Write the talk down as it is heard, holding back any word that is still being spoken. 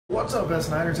What's up,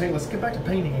 S9ers? Hey, let's get back to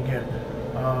painting again.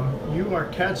 You are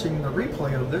catching the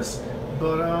replay of this,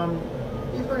 but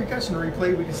even though you're catching the replay,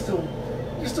 you can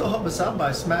still help us out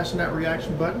by smashing that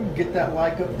reaction button, get that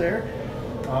like up there,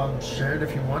 share it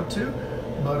if you want to.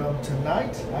 But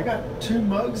tonight, I got two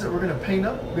mugs that we're going to paint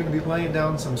up. We're going to be laying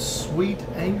down some sweet,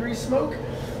 angry smoke.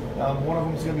 One of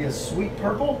them is going to be a sweet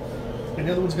purple, and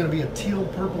the other one's going to be a teal,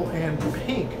 purple, and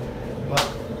pink. But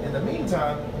in the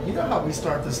meantime, you know how we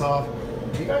start this off.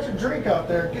 You got your drink out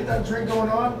there, get that drink going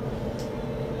on.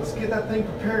 Let's get that thing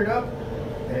prepared up,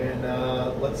 and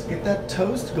let's get that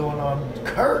toast going on.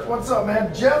 Kurt, what's up,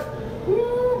 man? Jeff,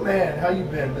 woo, man, how you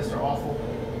been, Mr. Awful?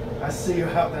 I see you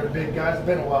out there, big guy. It's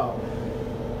been a while.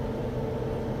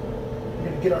 We're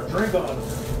gonna get our drink on.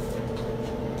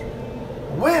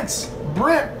 Wentz,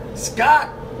 Brent, Scott,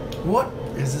 what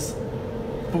is this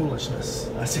foolishness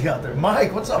I see out there?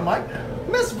 Mike, what's up, Mike?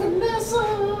 Miss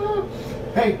Vanessa,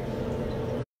 hey.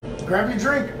 Grab your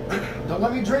drink. Don't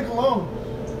let me drink alone.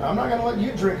 I'm not going to let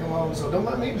you drink alone, so don't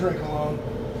let me drink alone.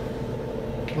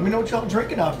 Let me know what y'all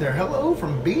drinking out there. Hello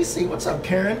from BC. What's up,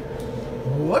 Karen?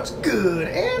 What's good?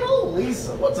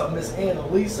 Annalisa. What's up, Miss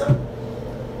Annalisa?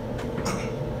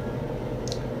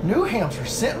 New Hampshire.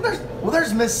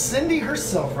 There's Miss Cindy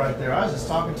herself right there. I was just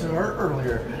talking to her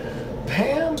earlier.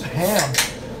 Pam.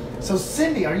 So,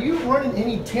 Cindy, are you running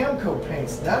any Tamco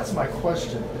paints? That's my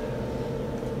question.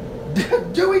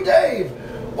 Dewey Dave!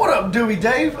 What up, Dewey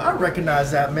Dave? I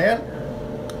recognize that, man.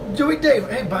 Dewey Dave,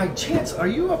 hey, by chance, are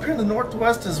you up here in the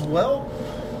Northwest as well?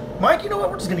 Mike, you know what?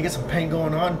 We're just going to get some paint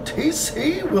going on.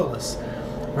 TC Willis,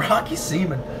 Rocky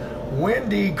Seaman,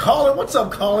 Wendy, Colin. What's up,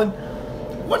 Colin?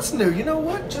 What's new? You know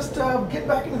what? Just get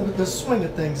back into the swing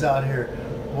of things out here.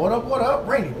 What up?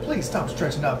 Rainey, please stop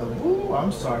stretching out the... Ooh,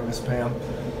 I'm sorry, Miss Pam.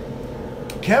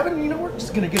 Kevin, you know, we're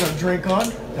just going to get our drink on.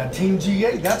 That Team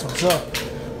GA, that's what's up.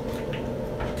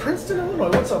 Princeton,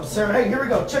 Illinois. What's up, Sarah? Hey, here we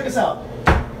go. Check us out.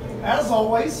 As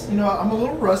always, you know, I'm a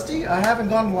little rusty. I haven't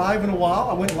gone live in a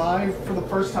while. I went live for the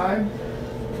first time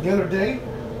the other day.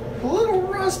 A little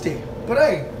rusty. But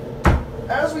hey,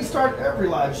 as we start every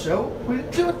live show, we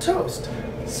do a toast.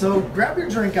 So grab your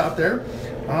drink out there.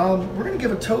 We're going to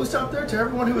give a toast out there to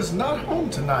everyone who is not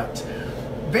home tonight.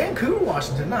 Vancouver,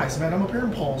 Washington. Nice, man. I'm up here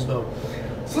in Paulsville.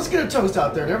 So let's get a toast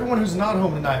out there to everyone who's not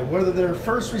home tonight, whether they're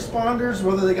first responders,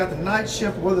 whether they got the night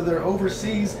shift, whether they're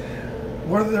overseas,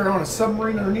 whether they're on a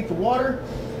submarine underneath the water,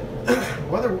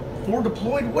 whether forward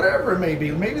deployed, whatever it may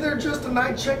be. Maybe they're just a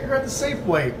night checker at the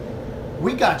Safeway.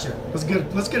 We got you.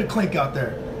 Let's get a clink out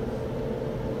there.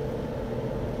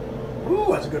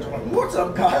 Ooh, that's a good one. What's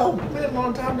up, Kyle? Man,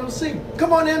 long time no see.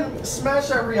 Come on in, smash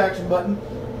that reaction button.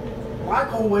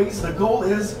 Like always, the goal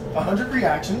is 100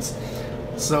 reactions.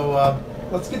 So,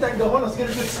 let's get that going. Let's get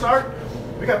a good start.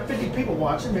 We got 50 people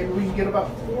watching. Maybe we can get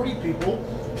about 40 people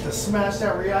to smash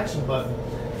that reaction button.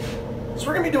 So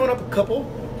we're going to be doing up a couple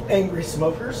angry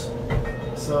smokers.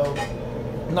 So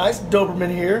nice Doberman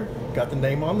here. Got the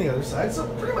name on the other side. So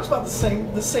pretty much about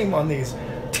the same on these.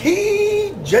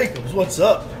 T. Jacobs, what's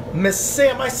up? Miss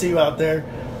Sam, I see you out there.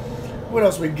 What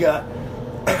else we got?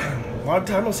 Long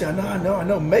time no see. I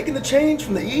know. Making the change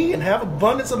from the E and have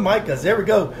abundance of micas. There we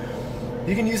go.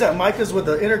 You can use that micas with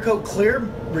the Intercoat Clear,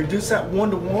 reduce that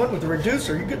 1-to-1 with the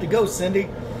reducer. You're good to go, Cindy.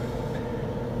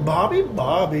 Bobby,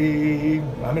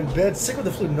 I'm in bed, sick with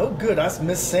the flu. No good. That's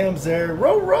Miss Sam's there.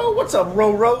 Ro, what's up,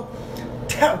 Ro?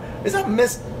 Is that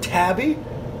Miss Tabby?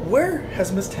 Where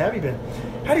has Miss Tabby been?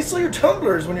 How do you sell your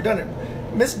tumblers when you're done it?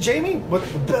 Miss Jamie,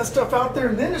 with the best stuff out there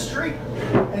in the industry,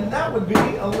 and that would be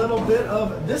a little bit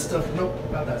of this stuff. Nope,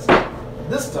 not that stuff.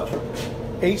 This stuff.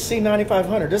 HC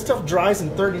 9500. This stuff dries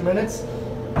in 30 minutes,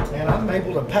 and I'm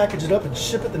able to package it up and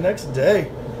ship it the next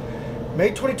day. May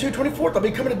 22, 24th, I'll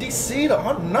be coming to DC.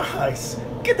 Oh, nice.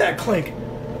 Get that clink.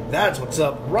 That's what's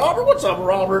up. Robert, what's up,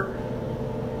 Robert?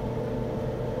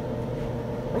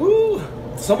 Ooh,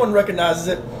 someone recognizes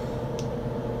it.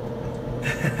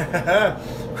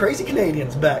 Crazy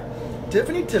Canadians back.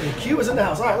 Tiffany Q is in the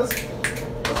house. All right, let's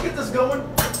get this going.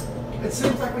 It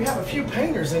seems like we have a few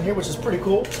painters in here, which is pretty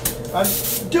cool.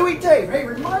 Dewey Dave, hey,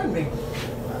 remind me,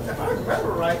 if I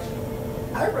remember right,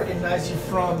 I recognize you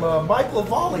from Mike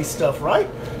LaValle stuff, right?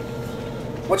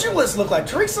 What's your list look like,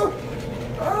 Teresa?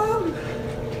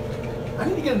 I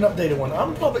need to get an updated one.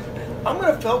 I'm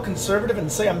going to feel conservative and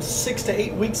say I'm 6 to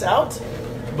 8 weeks out,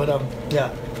 but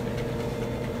yeah.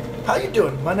 How you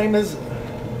doing? My name is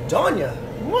Danya.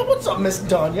 What's up, Miss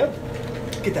Danya?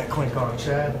 Get that clink on,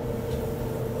 Chad.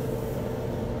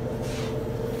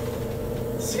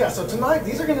 So yeah, so tonight,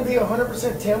 these are going to be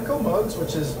 100% Tamco mugs,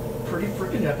 which is pretty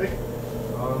freaking epic.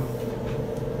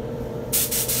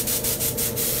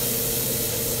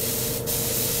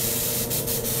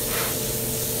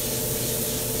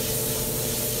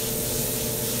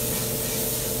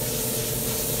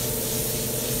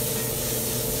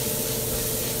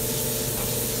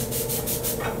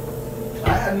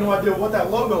 had no idea what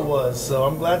that logo was, so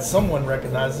I'm glad someone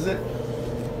recognizes it.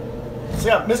 So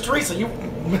yeah, Miss Teresa,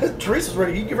 Miss Teresa's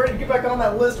ready. You ready to get back on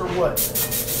that list or what?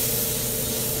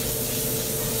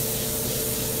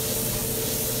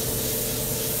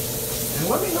 And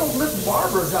let me know if Miss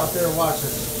Barbara's out there watching.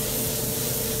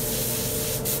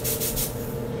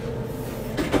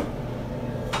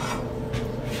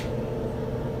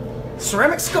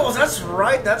 Ceramic skulls, that's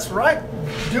right, that's right.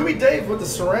 Dewey Dave with the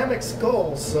ceramic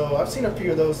skulls. So I've seen a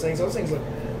few of those things. Those things look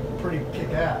pretty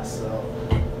kick-ass. So.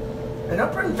 And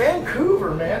up in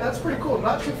Vancouver, man, that's pretty cool.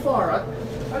 Not too far.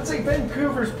 I'd say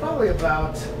Vancouver's probably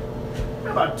about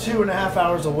 2.5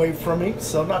 hours away from me.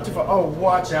 So not too far. Oh,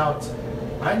 watch out.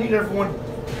 I need everyone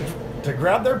to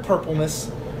grab their purpleness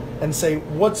and say,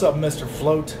 "What's up, Mr.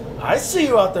 Float?" I see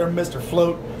you out there, Mr.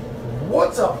 Float.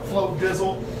 What's up, Float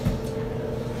Dizzle?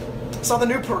 Saw the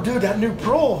new Pro, dude, that new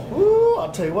Pro. Ooh,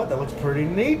 I'll tell you what, that looks pretty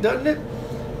neat, doesn't it?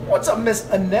 What's up, Miss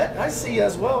Annette? I see you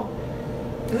as well.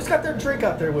 Who's got their drink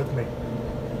out there with me?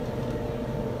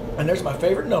 And there's my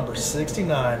favorite number,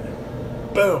 69.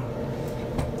 Boom.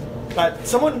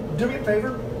 Someone do me a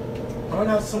favor. I want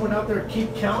to have someone out there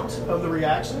keep count of the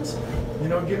reactions. You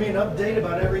know, give me an update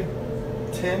about every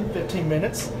 10, 15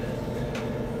 minutes.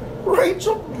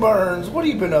 Rachel Burns, what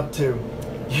have you been up to?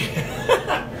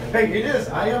 Hey, it is.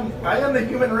 I am the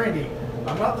human Randy.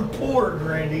 I'm not the poor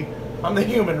Randy. I'm the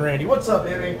human Randy. What's up,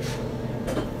 Emmy?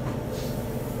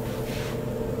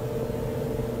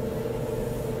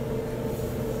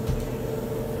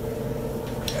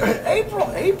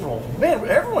 April. Man,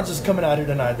 everyone's just coming out here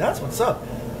tonight. That's what's up.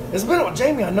 It's been,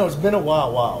 Jamie, I know it's been a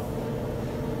while.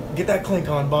 Get that clink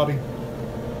on, Bobby.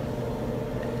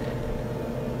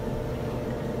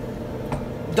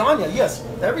 Danya, yes,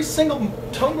 every single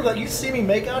tumbler that you see me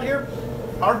make out here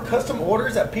are custom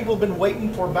orders that people have been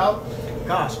waiting for about,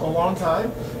 gosh, a long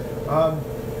time.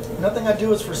 Nothing I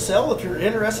do is for sale. If you're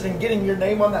interested in getting your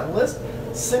name on that list,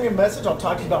 send me a message. I'll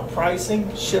talk to you about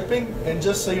pricing, shipping, and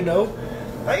just so you know,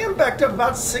 I am backed up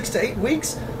about 6 to 8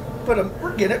 weeks, but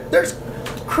we're getting it. There's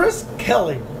Chris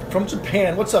Kelly from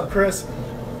Japan. What's up, Chris?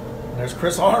 There's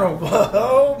Chris Arnold.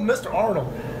 Oh, Mr.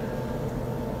 Arnold.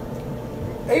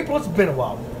 April, it's been a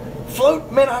while.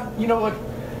 Float, man, you know what?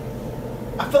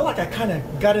 I felt like I kind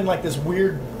of got in like this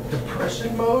weird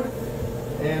depression mode,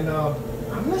 and I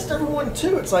missed everyone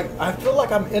too. It's like I feel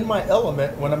like I'm in my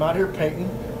element when I'm out here painting,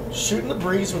 shooting the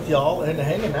breeze with y'all, and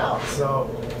hanging out. So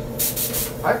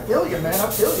I feel you, man. I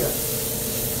feel you.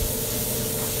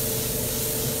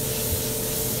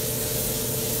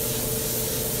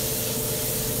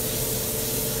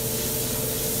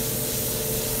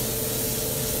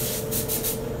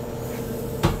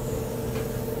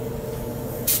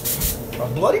 A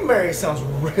Bloody Mary sounds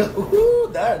real. Ooh,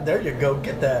 there you go.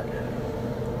 Get that.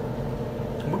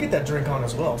 We'll get that drink on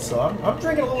as well. So I'm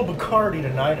drinking a little Bacardi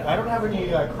tonight. I don't have any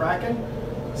Kraken,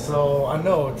 so I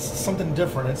know it's something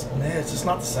different. It's just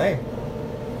not the same.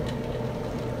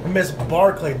 Miss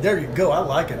Barclay, there you go. I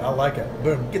like it. I like it.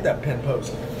 Boom. Get that pin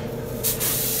post.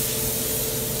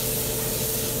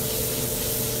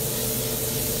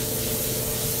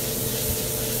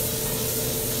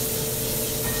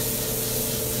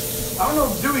 I don't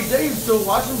know if Dewey Dave's still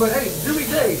watching, but hey, Dewey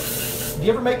Dave, do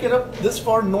you ever make it up this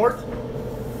far north?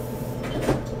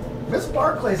 Miss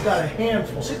Barclay's got a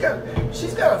handful. She's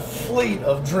got a fleet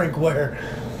of drinkware.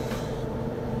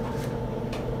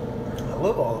 I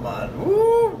love all of mine.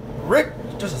 Woo! Rick,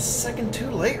 just a second too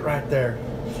late right there.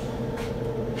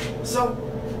 So,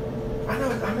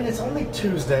 I mean, it's only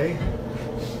Tuesday,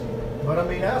 but I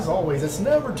mean, as always, it's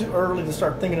never too early to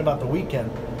start thinking about the weekend.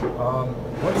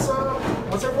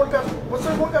 What's everyone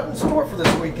got in store for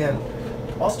this weekend?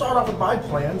 I'll start off with my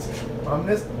plans.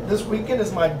 This weekend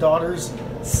is my daughter's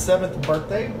 7th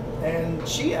birthday, and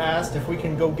she asked if we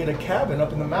can go get a cabin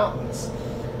up in the mountains.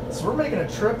 So we're making a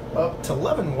trip up to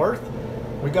Leavenworth.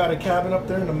 We got a cabin up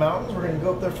there in the mountains. We're going to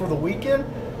go up there for the weekend,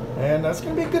 and that's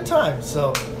going to be a good time.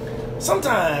 So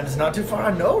sometimes not too far,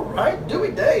 I know, right?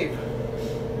 Dewey Dave.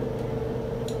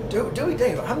 Dewey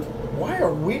Dave, why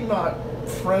are we not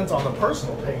friends on the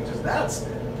personal pages? That's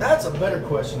a better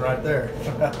question right there.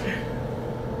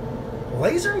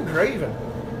 Laser engraving.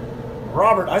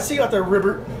 Robert, I see you out there,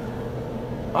 Ribbert.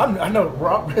 I know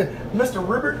Mr.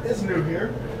 Ribbert is new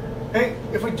here. Hey,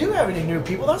 if we do have any new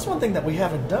people, that's one thing that we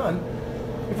haven't done.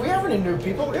 If we have any new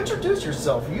people, introduce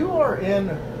yourself. You are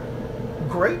in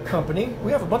great company.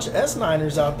 We have a bunch of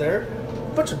S9ers out there,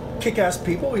 a bunch of kick-ass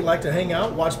people. We like to hang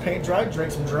out, watch paint dry,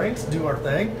 drink some drinks, do our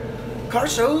thing. Car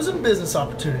shows and business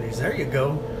opportunities. There you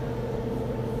go.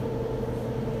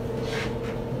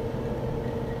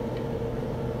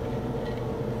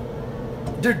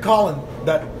 Dude, Colin,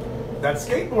 that that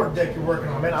skateboard deck you're working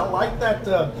on, man. I like that.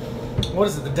 What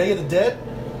is it? The Day of the Dead.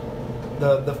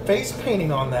 The face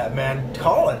painting on that, man.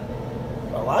 Colin,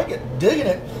 I like it. Digging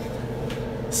it.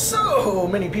 So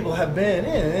many people have been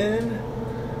in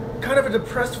kind of a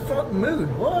depressed funk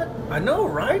mood. What? I know,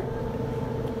 right?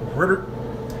 Ritter.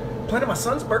 Planning my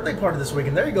son's birthday party this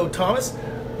weekend. There you go, Thomas.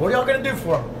 What are y'all gonna do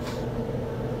for him?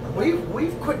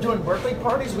 We've quit doing birthday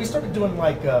parties. We started doing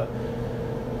like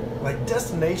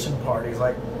destination parties.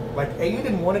 Like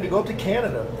Aiden wanted to go up to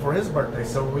Canada for his birthday,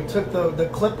 so we took the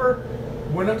Clipper,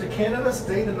 went up to Canada,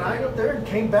 stayed the night up there, and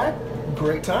came back.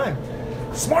 Great time.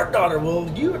 Smart daughter, will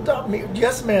you adopt me?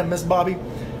 Yes, ma'am, Miss Bobby.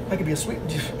 I could be a sweet,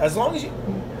 as long as you.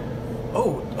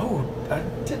 Oh, I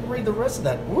didn't read the rest of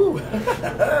that. Woo.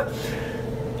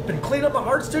 Been cleaning up my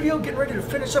art studio, getting ready to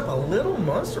finish up a little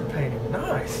monster painting.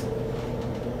 Nice.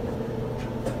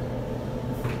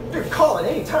 Dude, call it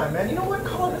anytime, man. You know what,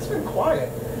 Colin? It's been quiet.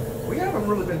 We haven't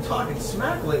really been talking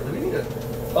smack lately. We need to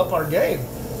up our game.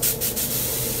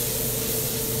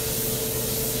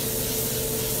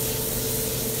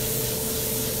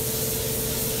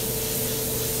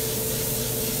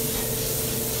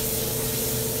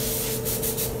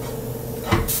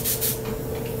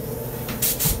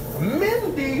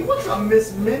 Mindy, what's up,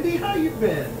 Miss Mindy? How you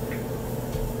been?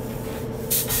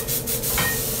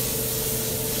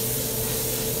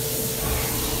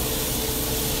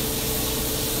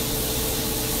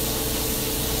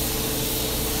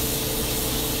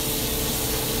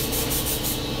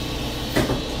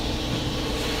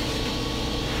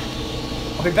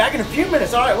 I'll be back in a few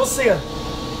minutes. All right, we'll see you.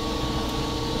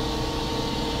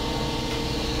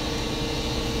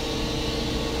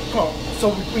 Oh, so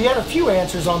we had a few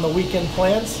answers on the weekend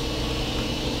plans.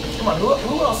 Come on, who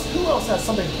else has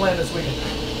something planned this weekend?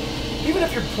 Even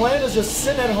if your plan is just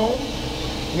sitting at home,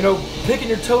 you know, picking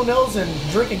your toenails and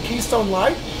drinking Keystone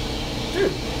Light,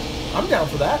 dude, I'm down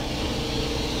for that.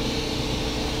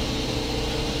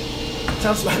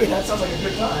 That sounds like a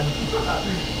good time.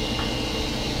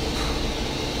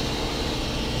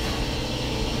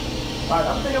 Alright,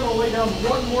 I think I'm going to lay down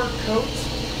one more coat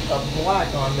of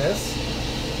black on this.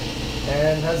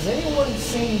 And has anyone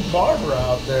seen Barbara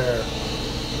out there?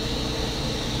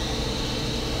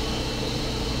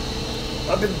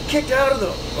 I've been kicked out of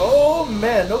the... Oh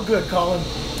man, no good, Colin.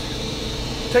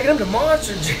 Taking him to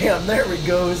Monster Jam. There we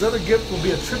go. His other gift will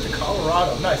be a trip to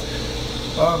Colorado. Nice.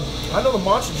 I know the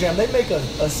Monster Jam, they make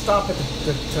a stop at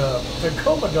the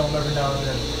Tacoma Dome every now and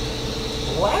then.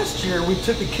 Last year, we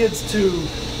took the kids to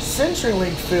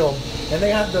CenturyLink Field, and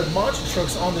they had the monster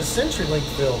trucks on the CenturyLink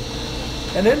Field.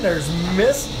 And then there's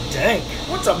Miss Dank.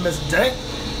 What's up, Miss Dank?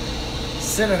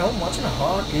 Sitting at home watching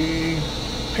hockey.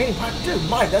 Painting pipe. Dude,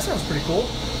 Mike, that sounds pretty cool.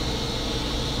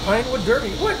 Pinewood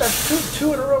Derby. What? That's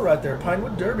two in a row right there.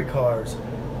 Pinewood Derby cars.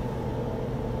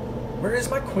 Where is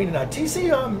my queen tonight?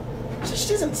 TC,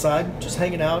 she's inside, just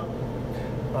hanging out.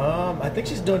 I think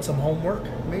she's doing some homework,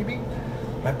 maybe.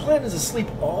 My plan is to sleep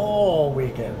all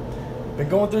weekend. Been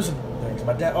going through some things.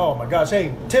 My dad, oh my gosh,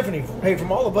 hey, Tiffany, hey,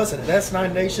 from all of us at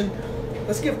S9 Nation,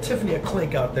 let's give Tiffany a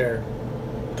clink out there.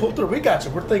 Pull through, we got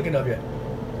you, we're thinking of you.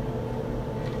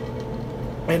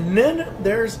 And then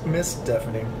there's Miss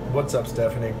Stephanie. What's up,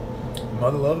 Stephanie?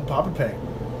 Mother love and Papa Paint.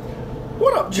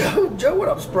 What up, Joe? Joe, what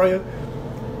up, Spraya?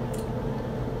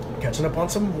 Catching up on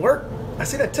some work. I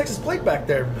see that Texas plate back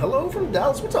there. Hello from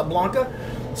Dallas. What's up, Blanca?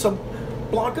 So,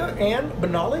 Blanca and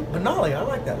Benali. Benali, I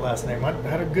like that last name. I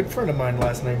had a good friend of mine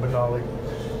last name Benali.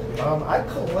 I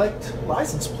collect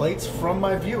license plates from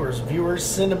my viewers. Viewers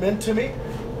send them in to me,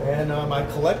 and I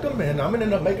collect them, and I'm going to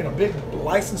end up making a big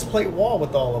license plate wall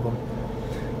with all of them.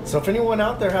 So if anyone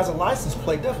out there has a license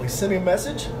plate, definitely send me a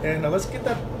message, and let's get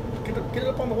it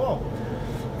up on the wall.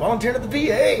 Volunteering at the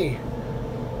VA.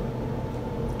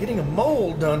 Getting a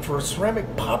mold done for a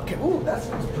ceramic pop can. Ooh, that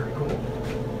sounds pretty cool.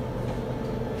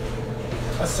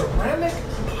 A ceramic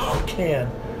pop can.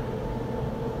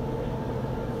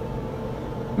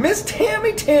 Miss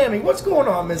Tammy, what's going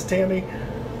on, Miss Tammy?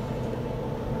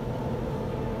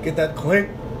 Get that clink.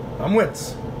 I'm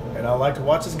Wince, and I like to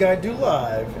watch this guy do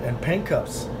live and paint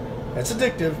cups. That's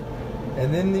addictive.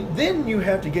 And then you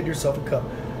have to get yourself a cup.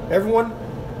 Everyone,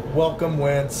 welcome,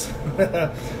 Wince.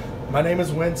 My name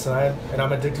is Wince, and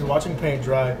I'm addicted to watching paint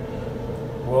dry.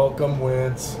 Welcome,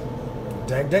 Wince.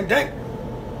 Dang, dang, dang.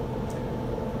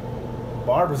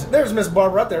 There's Miss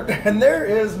Barbara right there. And there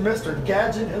is Mr.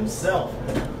 Gadget himself.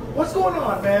 What's going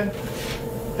on, man?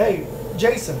 Hey,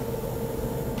 Jason.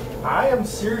 I am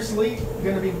seriously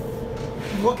going to be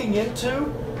looking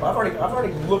into, I've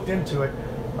already looked into it.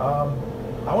 I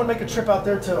want to make a trip out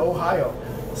there to Ohio.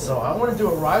 So I want to do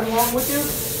a ride along with you.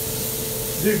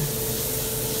 Dude,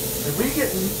 If we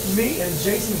get me and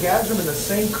Jason Gadram in the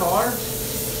same car,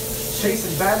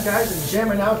 chasing bad guys and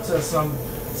jamming out to some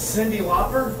Cyndi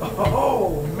Lauper,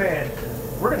 oh man,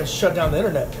 we're gonna shut down the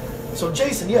internet. So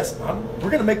Jason, yes, we're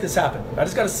gonna make this happen. I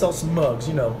just gotta sell some mugs,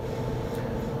 you know.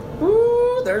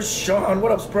 Woo, there's Sean.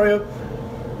 What up, Sprayo?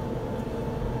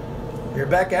 You're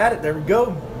back at it. There we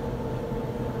go.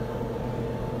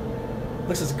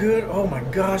 Looks as good. Oh my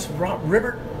gosh,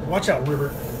 Ribbert. Watch out,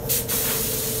 Ribbert.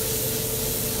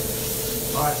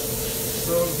 Alright,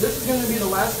 so this is going to be the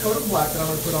last coat of black that I'm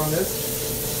going to put on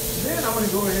this. Then I'm going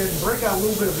to go ahead and break out a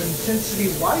little bit of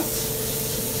intensity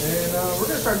whites. And we're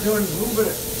going to start doing a little bit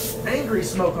of angry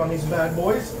smoke on these bad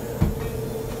boys.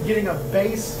 Getting a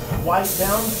base white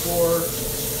down for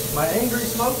my angry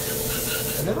smoke.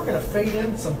 And then we're going to fade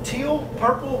in some teal,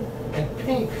 purple, and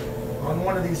pink on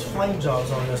one of these flame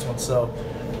jobs on this one. So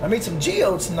I made some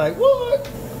geodes tonight. What?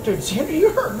 Dude, you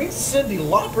heard me, Cyndi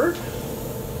Lauper.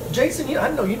 Jason,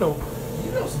 I know you know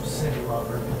some Cyndi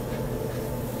Lauper.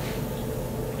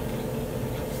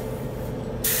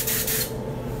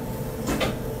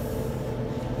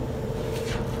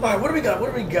 All right, what do we got?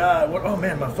 What do we got? Oh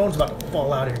man, my phone's about to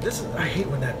fall out here. I hate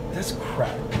when that's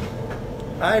crap.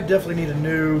 I definitely need a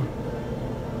new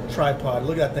tripod.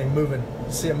 Look at that thing moving.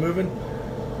 See it moving?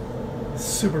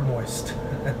 Super moist.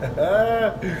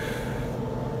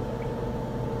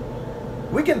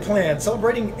 Weekend plan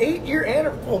celebrating 8-year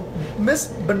anniversary. Well, Miss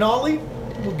Benali,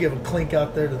 we'll give a clink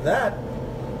out there to that.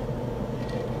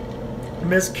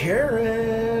 Miss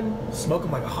Karen,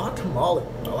 smoking like a hot tamale.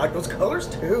 I like those colors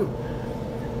too.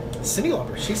 Cyndi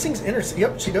Lauper, she sings inner.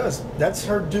 Yep, she does. That's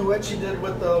her duet she did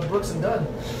with Brooks and Dunn.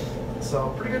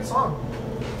 So pretty good song.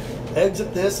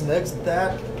 Exit this and exit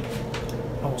that.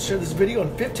 I will share this video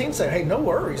in 15 seconds. Hey, no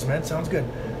worries, man. Sounds good.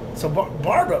 So,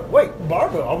 Barbara,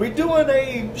 are we doing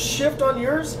a shift on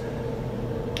yours?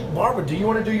 Barbara, do you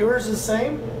want to do yours the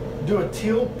same? Do a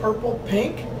teal, purple,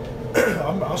 pink?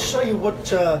 I'll show you what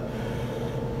the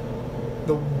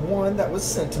one that was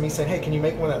sent to me saying, hey, can you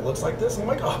make one that looks like this? And I'm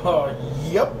like, oh,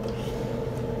 yep.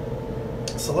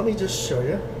 So let me just show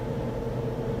you.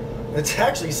 It's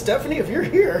actually Stephanie, if you're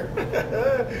here.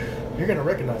 You're going to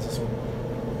recognize this one.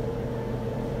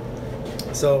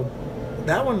 So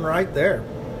that one right there.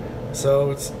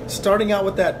 So it's starting out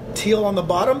with that teal on the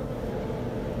bottom,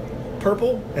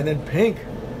 purple, and then pink.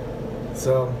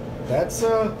 So that's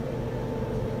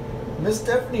Miss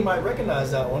Stephanie might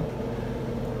recognize that one.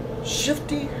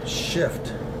 Shifty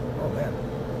Shift. Oh man.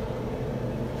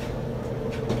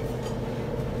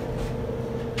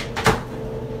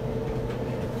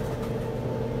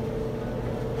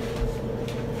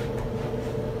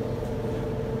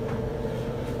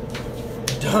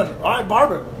 Done. All right,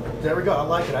 Barbara. There we go. I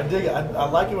like it. I dig it. I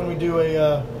like it when we do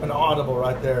an audible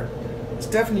right there.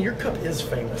 Stephanie, your cup is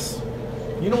famous.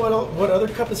 You know what other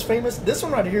cup is famous? This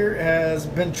one right here has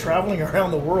been traveling around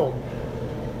the world.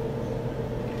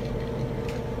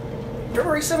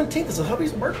 February 17th is a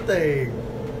hubby's birthday.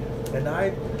 And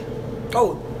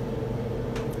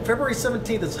February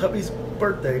 17th is hubby's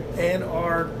birthday and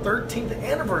our 13th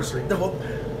anniversary. You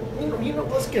know,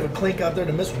 let's give a clink out there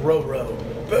to Miss Roro.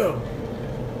 Boom.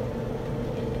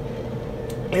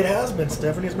 It has been,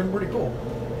 Stephanie. It's been pretty cool.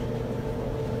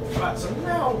 Alright, so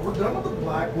now we're done with the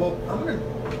black. Well,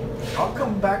 I'll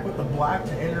come back with the black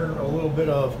to enter a little bit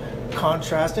of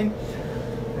contrasting,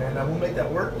 and we'll make that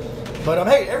work. But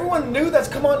hey, everyone new that's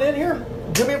come on in here,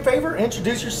 do me a favor,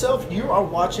 introduce yourself. You are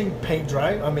watching Paint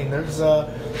Dry. I mean, there's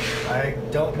I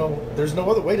don't know, there's no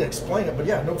other way to explain it, but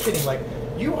yeah, no kidding. Like,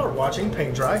 you are watching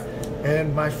Paint Dry,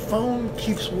 and my phone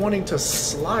keeps wanting to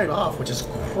slide off, which is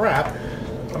crap.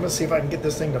 I'm gonna see if I can get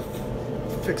this thing to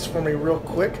fix for me real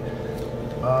quick.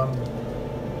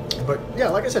 But yeah,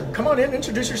 like I said, come on in,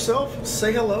 introduce yourself,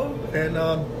 say hello, and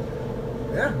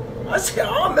yeah, I see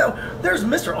Ahmed. There's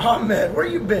Mr. Ahmed. Where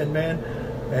you been, man?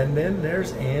 And then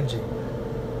there's Angie.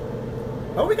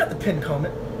 Oh, we got the pin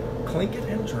comment. Clink it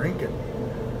and drink it.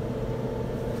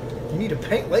 You need to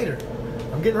paint later.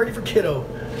 I'm getting ready for kiddo.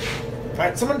 All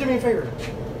right, someone do me a favor.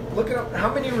 Look at how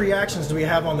many reactions do we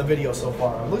have on the video so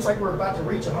far? It looks like we're about to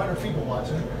reach 100 people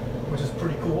watching, which is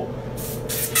pretty cool.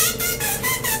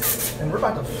 And we're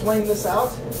about to flame this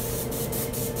out.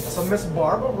 So Miss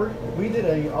Barbara, we did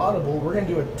a audible. We're gonna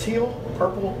do a teal,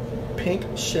 purple, pink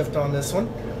shift on this one.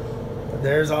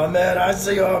 There's Ahmed. I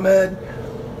see you, Ahmed.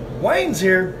 Wayne's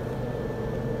here.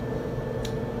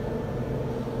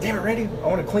 Damn it, Randy. I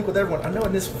want to clink with everyone. I know,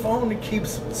 and this phone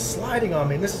keeps sliding on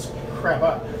me, and this is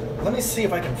crap. Let me see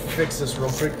if I can fix this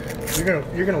real quick.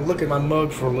 You're gonna look at my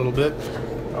mug for a little bit.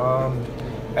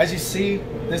 As you see,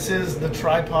 this is the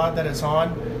tripod that it's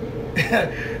on.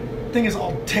 Thing is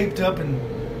all taped up, and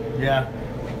yeah,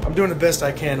 I'm doing the best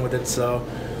I can with it. So,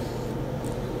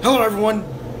 hello everyone.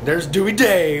 There's Dewey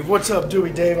Dave. What's up,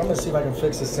 Dewey Dave? I'm gonna see if I can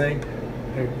fix this thing.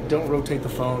 Hey, don't rotate the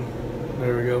phone.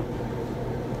 There we go.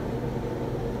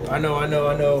 I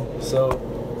know. So,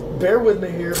 bear with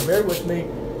me here. Bear with me.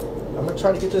 I'm gonna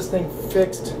try to get this thing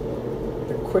fixed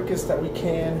the quickest that we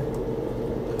can,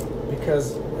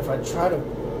 because if I try to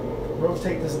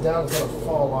rotate this down, it's gonna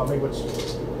fall on me, which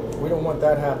we don't want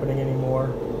that happening anymore.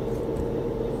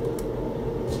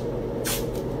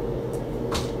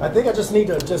 I think I just need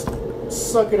to just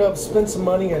suck it up, spend some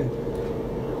money, and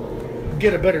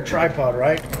get a better tripod,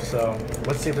 right? So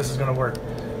let's see if this is gonna work.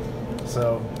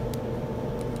 So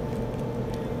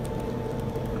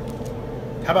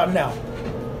how about now?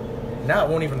 Now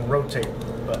it won't even rotate,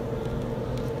 but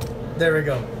there we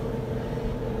go.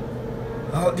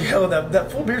 Oh, yo,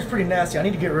 that full beard's pretty nasty. I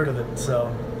need to get rid of it.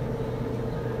 So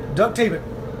duct tape it.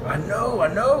 I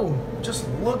know. Just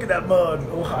look at that mug.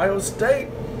 Ohio State.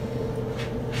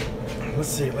 Let's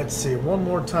see. One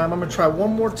more time. I'm going to try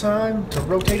one more time to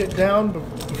rotate it down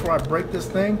before I break this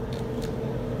thing.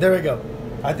 There we go.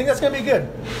 I think that's going to be good.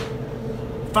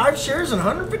 5 shares and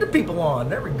 150 people on.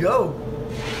 There we go.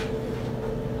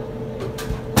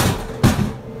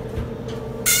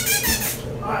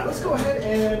 All right, let's go ahead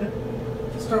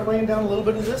and start laying down a little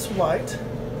bit of this white.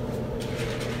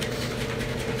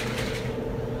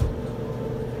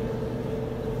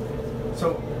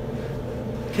 So,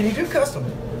 can you do custom?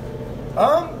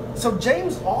 So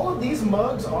James, all of these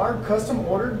mugs are custom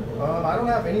ordered. I don't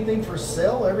have anything for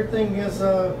sale. Everything has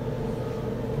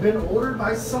been ordered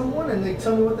by someone, and they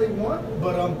tell me what they want.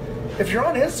 But if you're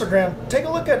on Instagram, take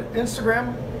a look at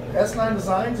Instagram, S9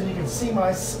 Designs, and you can see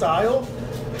my style.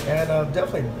 And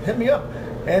definitely hit me up.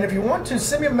 And if you want to,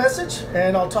 send me a message,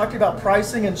 and I'll talk to you about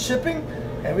pricing and shipping,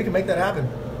 and we can make that happen.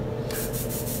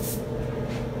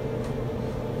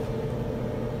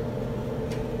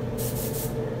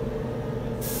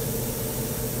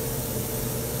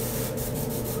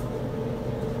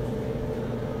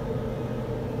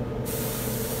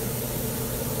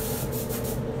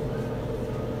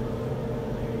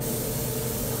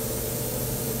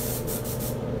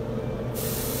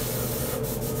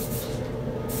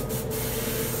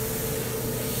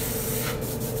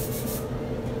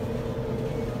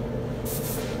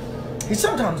 He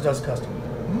sometimes does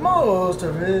custom. Most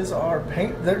of his are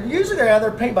paint. They're usually they're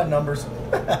paint by numbers.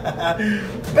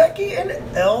 Becky and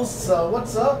Elsa,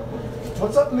 what's up?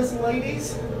 What's up, Miss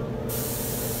Ladies?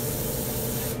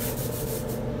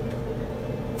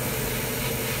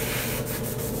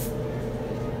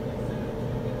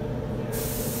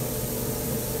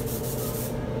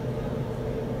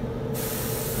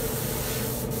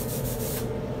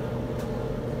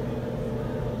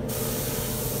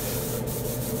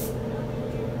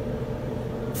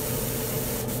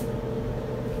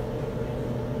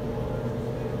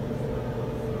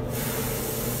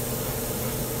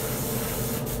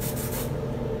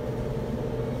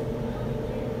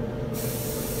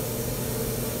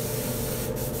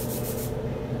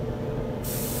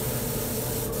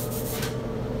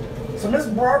 So Miss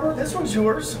Barber, this one's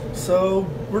yours. So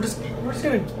we're just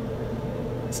gonna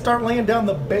start laying down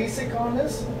the basic on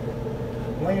this,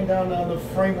 laying down the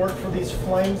framework for these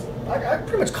flames. I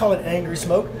pretty much call it angry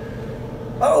smoke.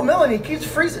 Oh, Melanie keeps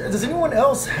freezing. Does anyone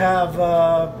else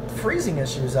have freezing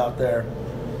issues out there?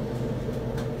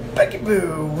 Becky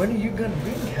Boo, when are you gonna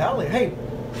be in Cali? Hey,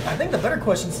 I think the better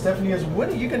question, Stephanie, is when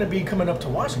are you gonna be coming up to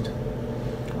Washington?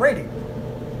 Randy.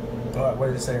 What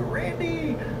did they say?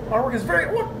 Randy, our work is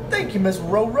very well. Thank you, Miss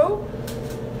Roro.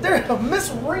 There, Miss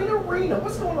Rena.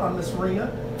 What's going on, Miss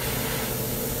Rena?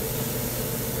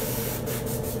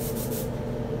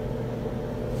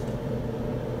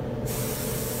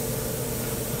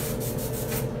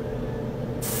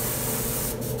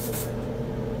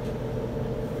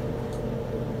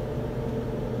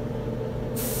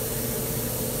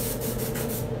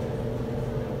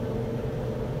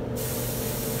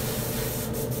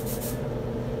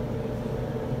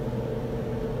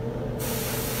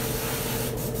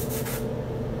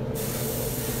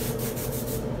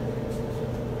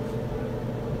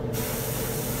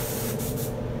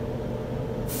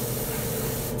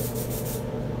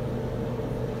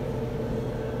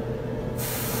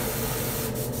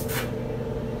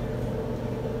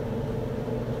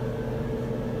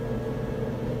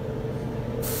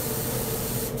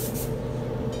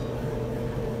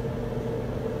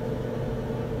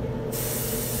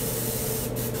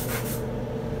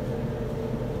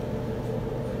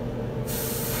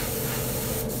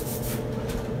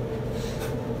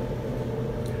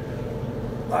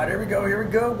 All right, here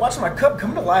we go. Watching my cup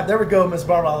coming to life. There we go, Miss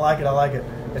Barbara. I like it.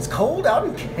 It's cold out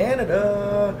in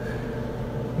Canada.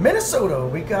 Minnesota,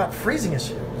 we got freezing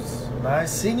issues.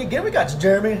 Nice seeing you again. We got you,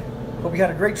 Jeremy. Hope you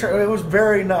had a great trip. It was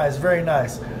very nice, very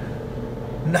nice.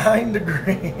 9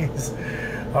 degrees.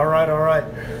 All right, all right.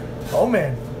 Oh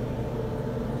man.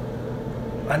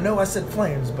 I know I said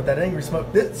flames, but that angry smoke.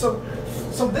 So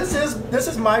this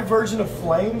is my version of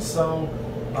flames. So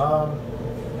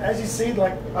as you see,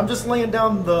 like I'm just laying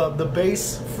down the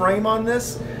base frame on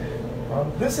this.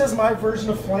 This is my version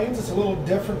of flames. It's a little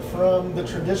different from the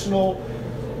traditional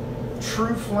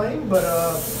true flame, but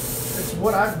it's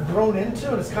what I've grown into,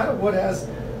 and it's kind of what has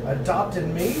adopted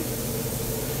me.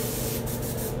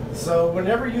 So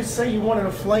whenever you say you wanted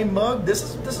a flame mug, this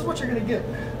is what you're gonna get.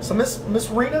 So Miss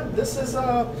Rena, this is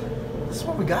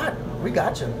what we got. We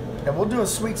got you, and we'll do a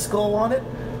sweet skull on it.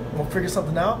 We'll figure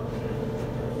something out.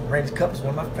 Rain's cup is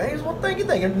one of my favorites. Well, thank you.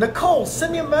 And Nicole,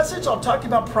 send me a message. I'll talk to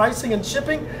you about pricing and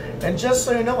shipping. And just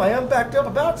so you know, I am backed up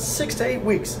about 6 to 8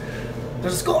 weeks.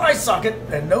 There's a skull eye socket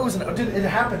and nose, and dude, it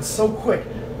happens so quick.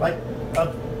 Like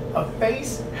a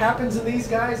face happens in these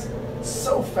guys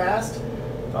so fast.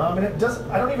 And it does.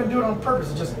 I don't even do it on purpose.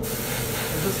 It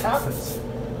just happens.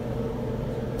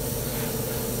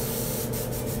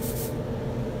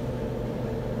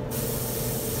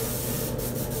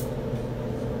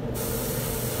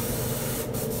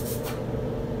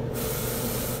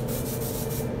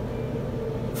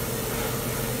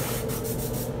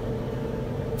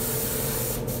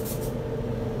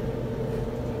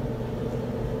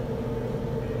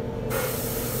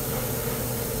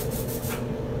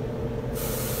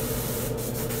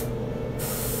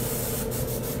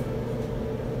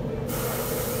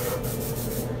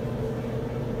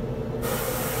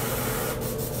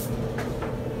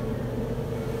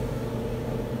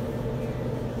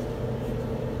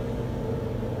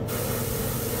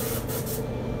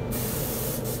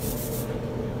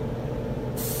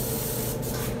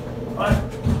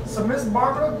 So Miss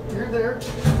Barbara, you're there. I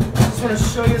just want to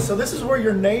show you. So this is where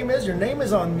your name is. Your name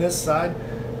is on this side,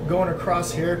 going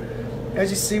across here.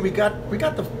 As you see, we got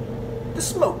the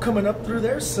smoke coming up through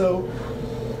there. So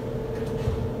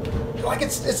like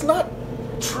it's not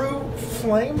true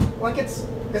flame. Like it's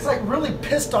like really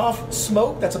pissed off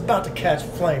smoke that's about to catch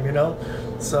flame, you know.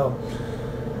 So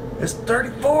it's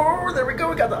 34. There we go.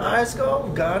 We got the eye skull.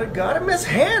 Got it. Miss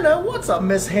Hannah, what's up,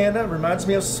 Miss Hannah? Reminds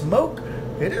me of smoke.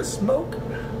 It is smoke.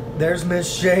 There's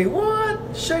Miss Shay.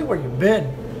 What? Shay, where you been?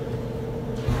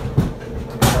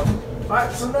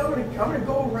 Alright, so now I'm gonna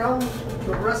go around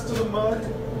the rest of the mud,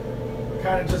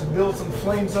 kind of just build some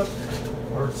flames up,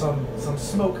 or some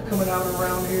smoke coming out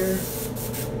around here.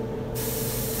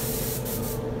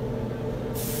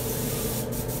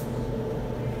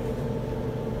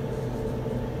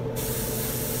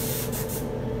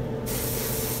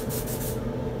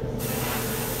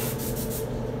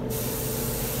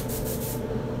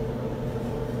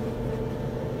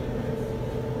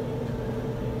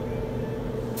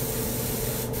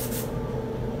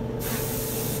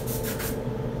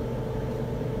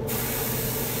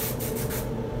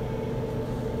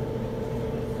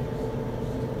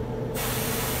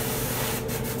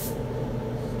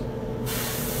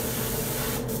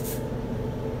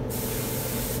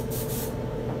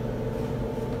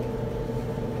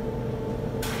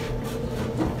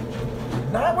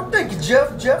 Thank you,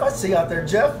 Jeff. Jeff, I see you out there,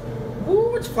 Jeff.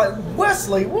 Woo, it's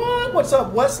Wesley. What? What's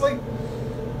up, Wesley?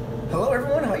 Hello,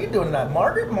 everyone. How you doing tonight?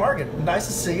 Margaret, nice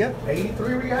to see you.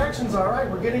 83 reactions. All right,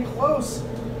 we're getting close.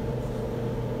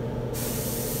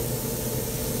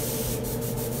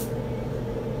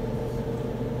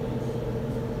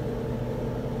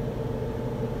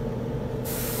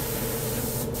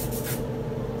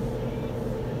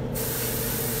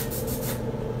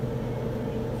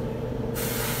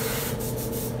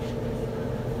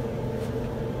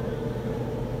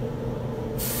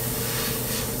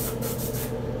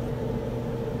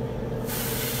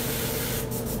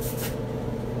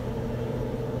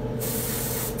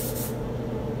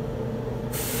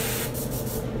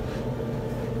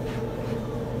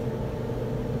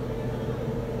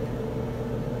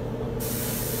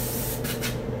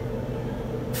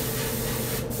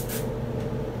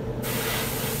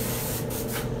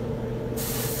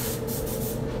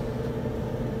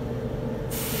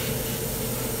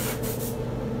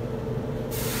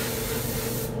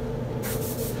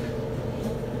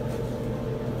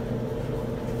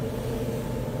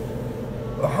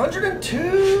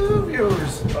 $102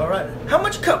 viewers. All right. How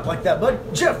much cup like that, bud?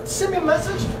 Jeff, send me a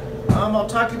message. I'll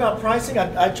talk to you about pricing.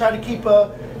 I try to keep,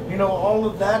 all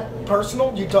of that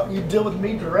personal. You deal with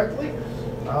me directly.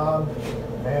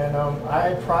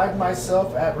 I pride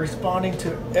myself at responding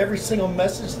to every single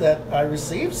message that I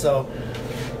receive. So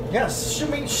Yes, shoot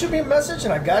me a message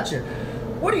and I got you.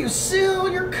 What do you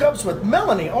seal your cups with?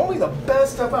 Melanie, only the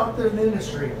best stuff out there in the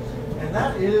industry. And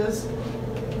that is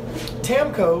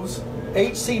Tamco's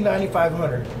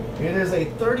HC9500. It is a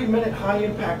 30-minute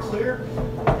high-impact clear.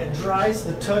 It dries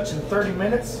the touch in 30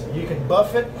 minutes. You can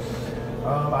buff it.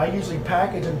 I usually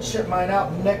package and ship mine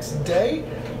out next day.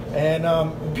 And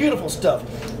beautiful stuff.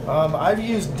 I've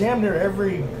used damn near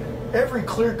every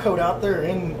clear coat out there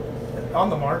on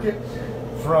the market,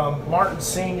 from Martin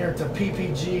Senior to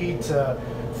PPG to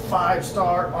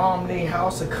 5-Star, Omni,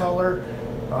 House of Color.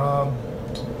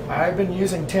 I've been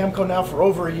using Tamco now for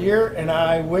over a year, and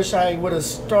I wish I would have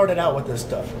started out with this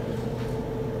stuff.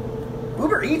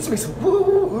 Uber Eats me some.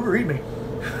 Woo, Uber Eat me.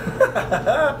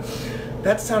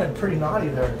 That sounded pretty naughty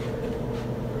there.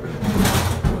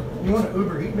 You want to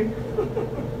Uber Eat me?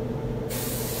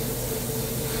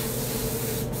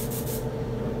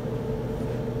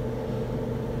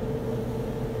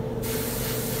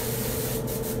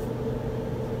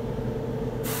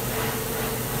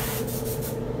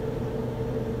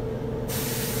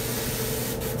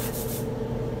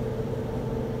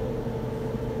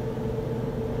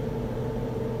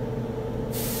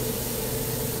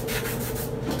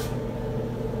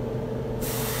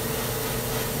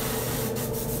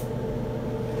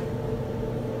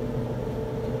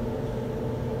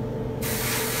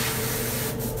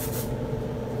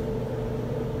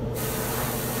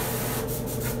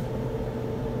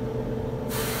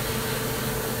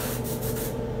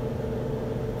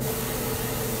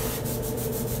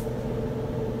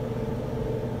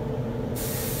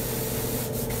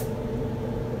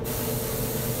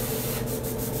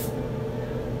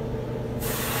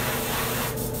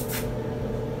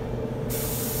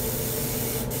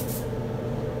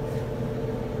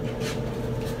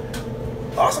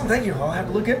 Awesome, thank you. I'll have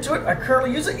to look into it. I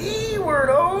currently use the E word.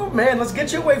 Oh man, let's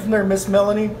get you away from there, Miss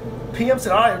Melanie. PM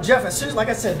said, all right, Jeff, as soon as, like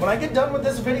I said, when I get done with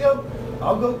this video,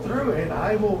 I'll go through and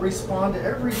I will respond to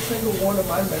every single one of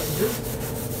my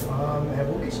messages. And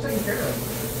we'll get you taken care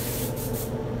of.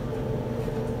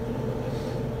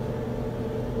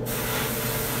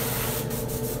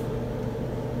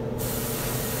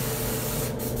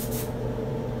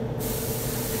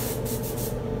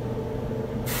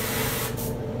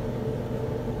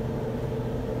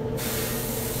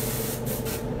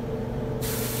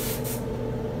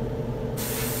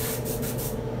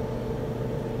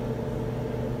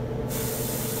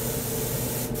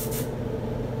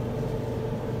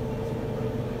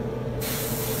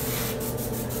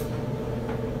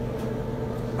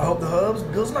 I hope the hubs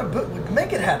goes my book.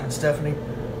 Make it happen, Stephanie.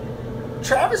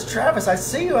 Travis, I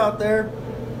see you out there.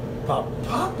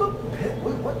 Papa Pit.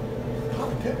 What?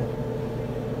 Papa Pickle.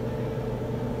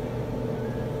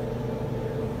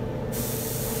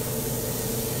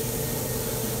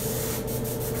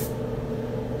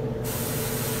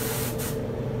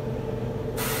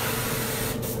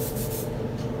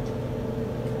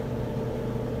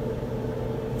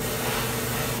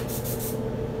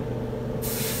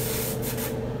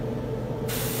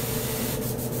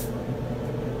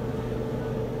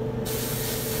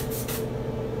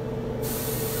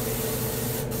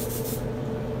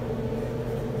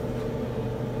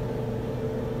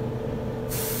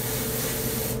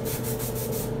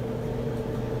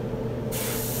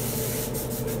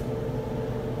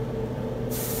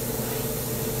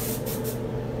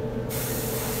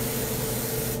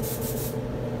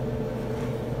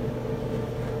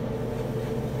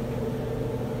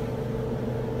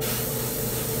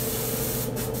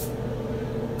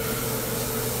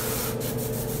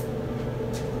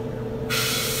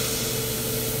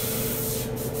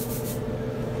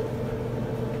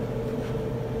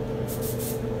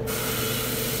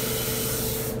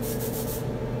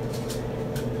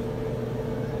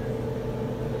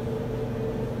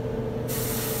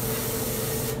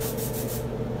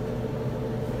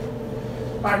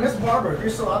 All right, Miss Barbara, if you're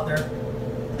still out there,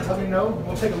 let me know.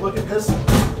 We'll take a look at this.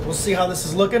 We'll see how this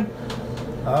is looking.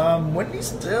 Wendy's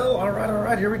still, all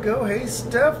right, here we go. Hey,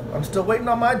 Steph, I'm still waiting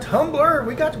on my tumbler.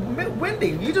 We got Wendy.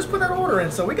 You just put that order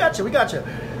in, so we got you.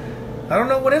 I don't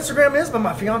know what Instagram is, but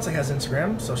my fiance has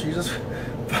Instagram, so she just,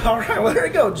 all right, well, there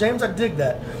you go. James, I dig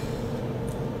that.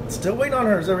 Still waiting on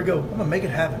hers. There we go. I'm gonna make it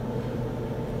happen.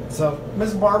 So,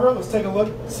 Miss Barbara, let's take a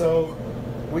look. So,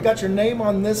 we got your name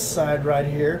on this side right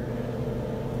here.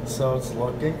 So it's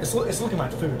looking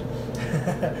like food.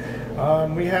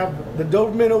 We have the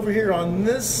Doberman over here on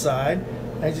this side.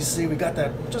 As you see, we got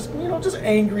that just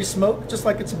angry smoke, just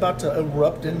like it's about to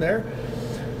erupt in there.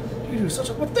 You do such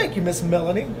a well. Thank you, Miss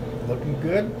Melanie. Looking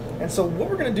good. And so what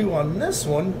we're gonna do on this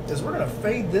one is we're gonna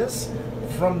fade this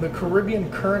from the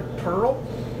Caribbean Current Pearl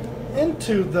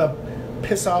into the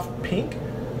piss off pink.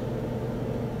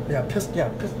 Piss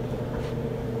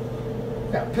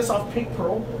off pink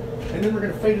pearl, and then we're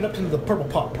gonna fade it up to the purple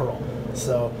pot pearl.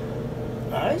 So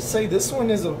I say this one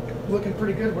is looking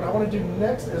pretty good. What I want to do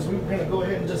next is we're gonna go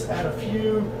ahead and just add a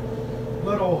few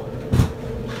little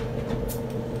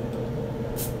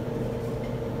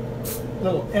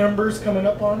embers coming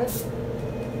up on it.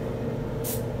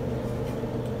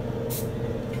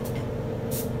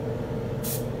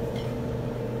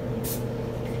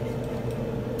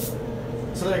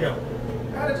 So there you go.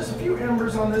 Added just a few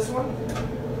embers on this one.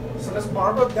 So that's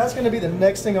Barbara. That's going to be the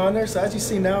next thing on there. So as you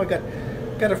see now, I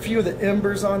got a few of the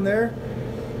embers on there.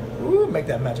 Ooh, make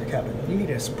that magic happen. You need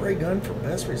a spray gun for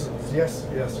best results. Yes,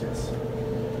 yes, yes.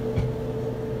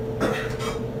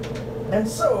 And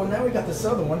so now we got this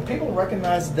other one. People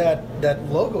recognize that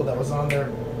logo that was on there,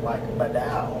 like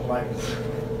Madao. Like,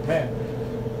 man,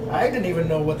 I didn't even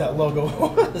know what that logo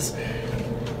was.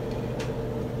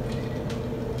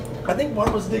 I think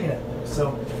Barbara's digging it.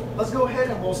 So let's go ahead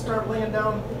and we'll start laying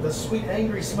down the sweet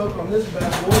angry smoke on this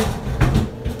bad boy.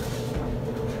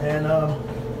 And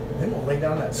then we'll lay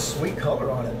down that sweet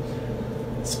color on it.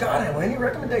 Scott, any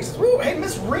recommendations? Woo, hey,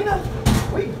 Miss Rena,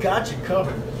 we got you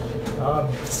covered.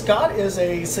 Scott is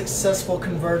a successful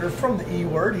converter from the E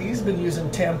word. He's been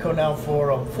using Tamco now for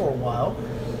a while.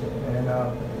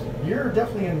 And you're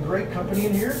definitely in great company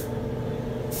in here.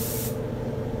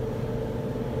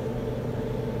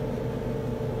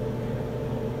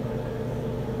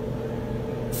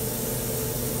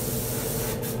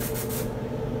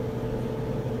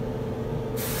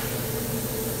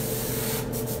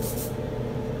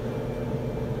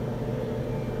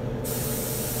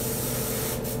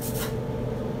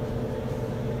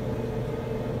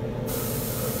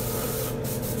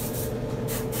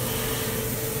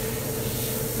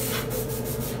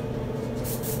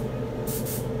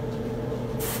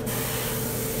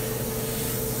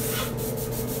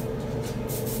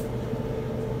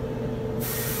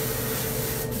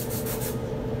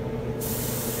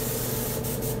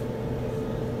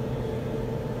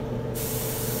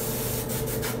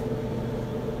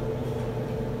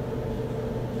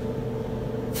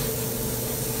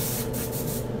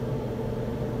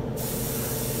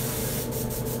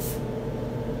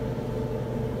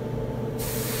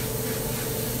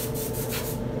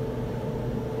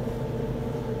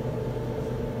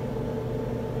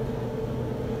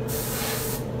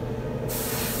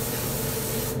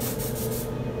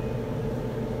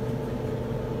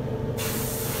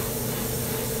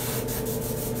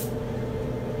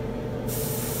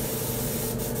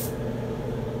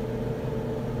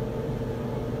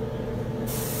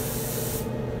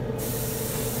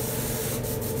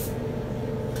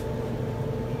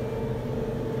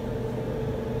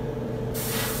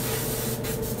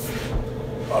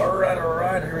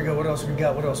 Alright, here we go. What else we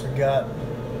got? What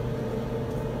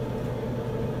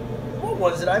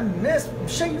was it I missed? I'm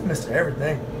sure you've missed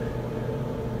everything.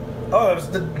 Oh, it was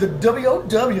the WOW.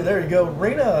 There you go.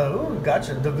 Rena, ooh,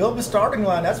 gotcha. The Vilva starting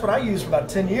line. That's what I used for about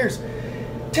 10 years.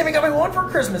 Timmy got me one for a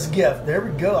Christmas gift. There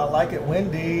we go. I like it,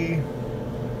 Wendy.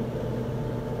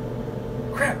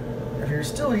 Crap. If you're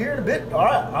still here in a bit,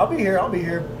 alright, I'll be here.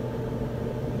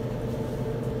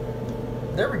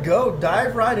 There we go.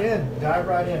 Dive right in.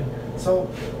 So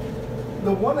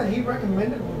the one that he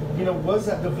recommended, was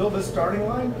that the Vilva starting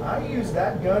line. I used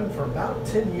that gun for about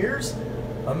 10 years.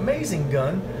 Amazing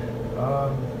gun.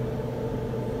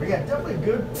 But yeah, definitely a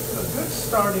good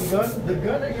starting gun. The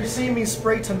gun that you're seeing me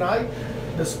spray tonight,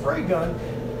 the spray gun,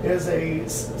 is a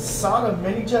SATA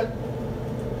Minijet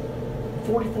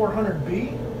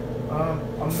 4400B.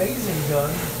 Amazing gun.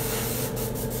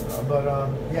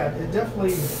 Yeah,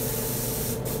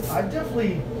 I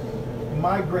definitely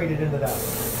migrated into that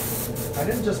one. I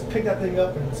didn't just pick that thing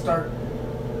up and start,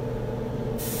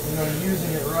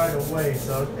 using it right away.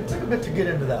 So it took a bit to get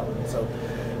into that one. So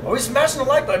always smashing the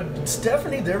like button.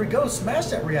 Stephanie, there we go. Smash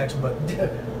that reaction button.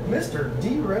 Mr.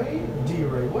 D-Ray,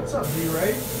 what's up,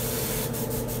 D-Ray?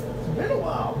 It's been a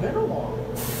while.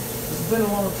 It's been a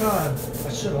long time.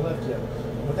 I should have left you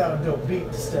without a dope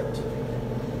beat to step to.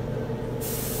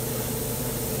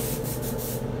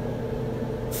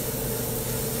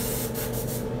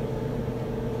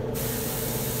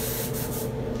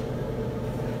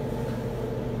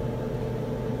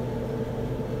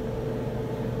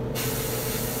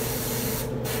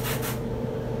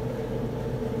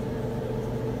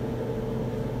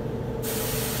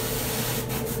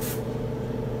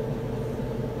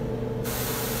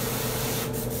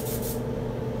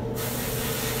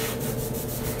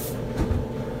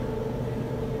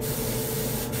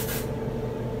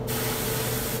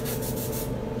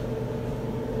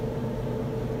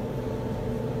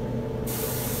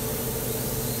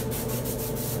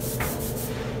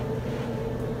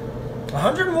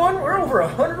 101. We're over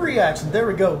 100 reactions. There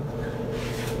we go.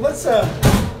 Let's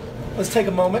take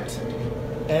a moment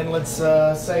and let's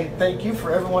say thank you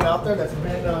for everyone out there that's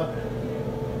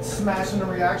been smashing the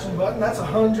reaction button. That's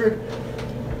 100,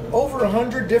 over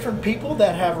 100 different people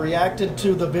that have reacted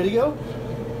to the video.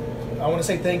 I want to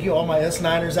say thank you, all my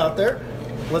S9ers out there.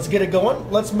 Let's get it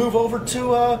going. Let's move over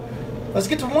to let's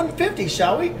get to 150,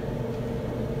 shall we?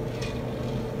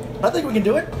 I think we can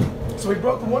do it. So we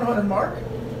broke the 100 mark.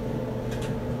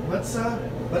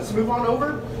 Let's move on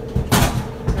over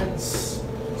and let's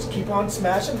keep on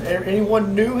smashing.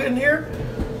 Anyone new in here,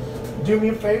 do me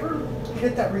a favor,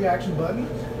 hit that reaction button.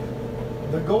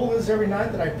 The goal is every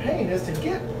night that I paint is to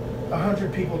get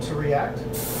 100 people to react.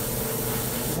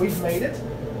 We've made it.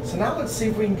 So now let's see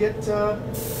if we can get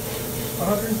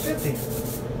 150.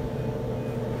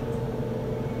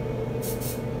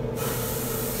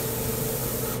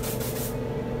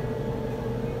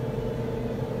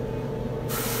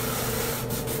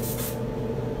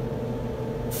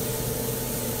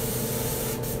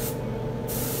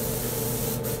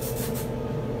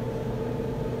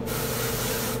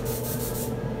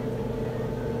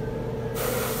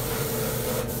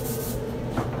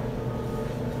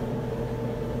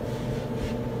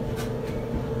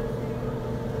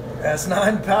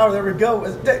 S9 power, there we go.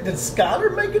 Did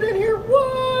Skylar make it in here?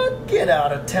 What? Get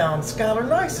out of town, Skylar.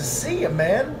 Nice to see you,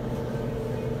 man.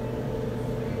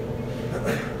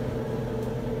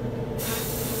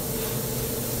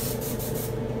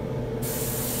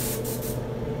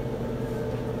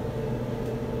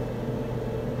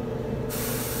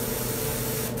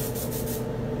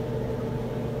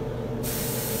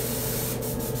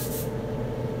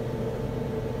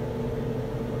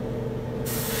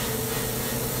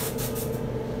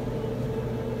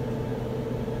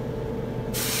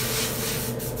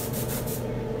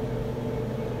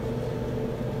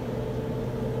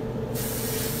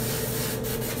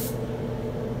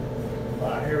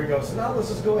 Here we go. So now let's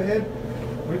just go ahead.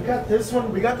 We've got this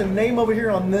one. We got the name over here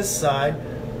on this side.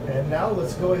 And now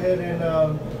let's go ahead and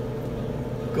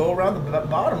go around the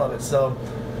bottom of it. So,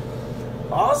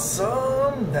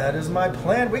 awesome. That is my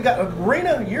plan. We got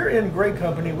Arena. You're in great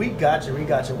company. We got you. We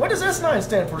got you. What does S9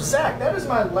 stand for? Zach. That is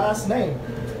my last name.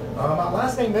 My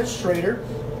last name is Schrader.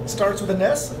 Starts with an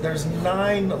S. There's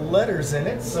 9 letters in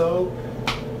it. So,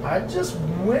 I just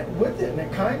went with it. And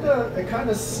it kind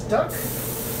of stuck.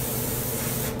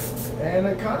 And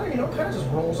it kind of just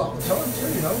rolls off the tongue too,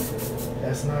 you know.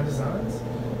 S9 Designs.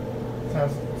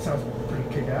 Sounds pretty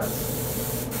kick-ass.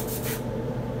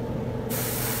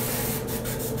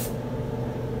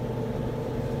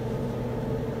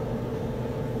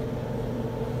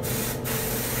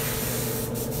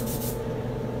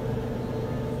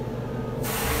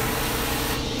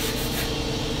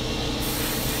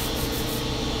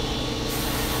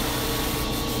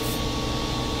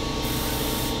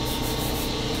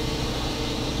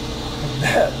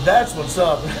 That's what's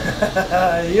up.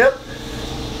 Yep.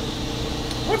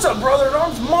 What's up, brother in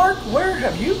arms? Mark, where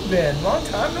have you been? Long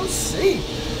time no see.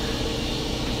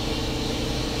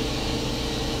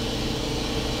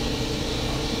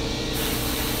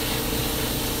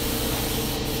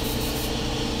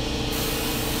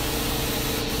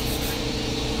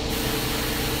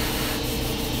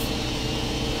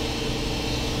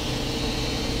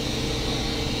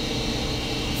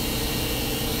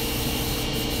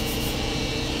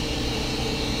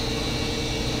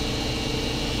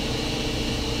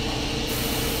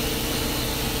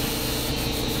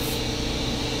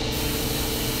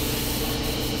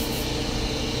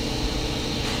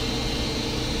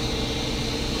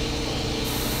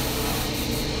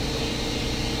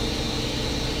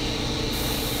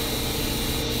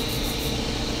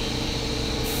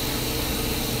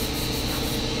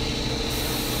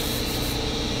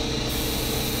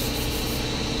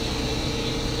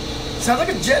 Sounds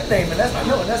like a jet name, and that's not,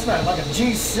 that's not like a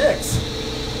G6.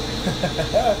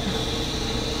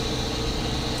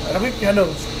 I know,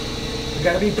 you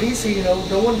gotta be PC, you know,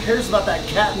 no one cares about that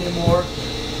cat anymore.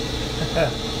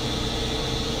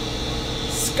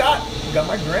 Scott, got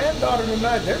my granddaughter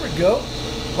tonight, there we go.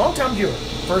 Long time viewer,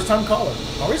 first time caller.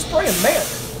 Always spraying, man,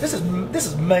 this is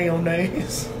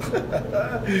mayonnaise.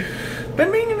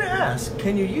 Been meaning to ask,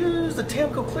 can you use the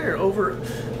Tamco Clear over,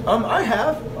 I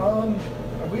have,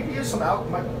 we've used some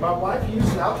my wife used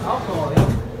some alcohol ink.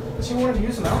 She wanted to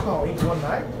use some alcohol ink one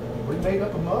night. We made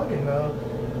up a mug and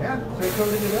yeah, clear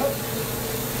coated it up.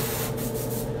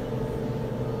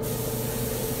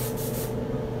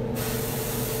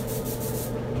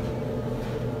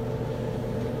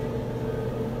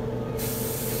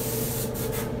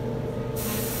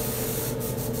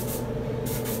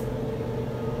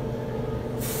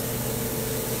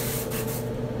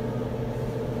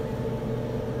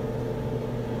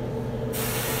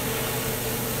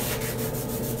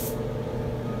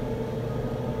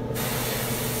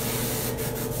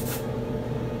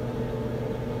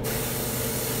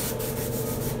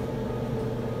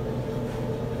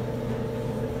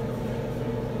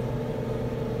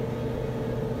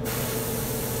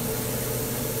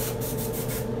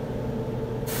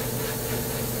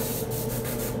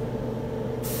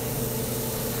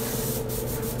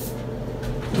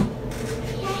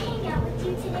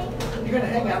 You gonna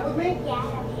hang out with me? Yeah,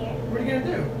 I'm here. What are you gonna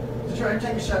do? Did you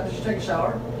take a shower? Did you take a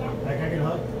shower? Yeah. Can I get a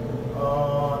hug?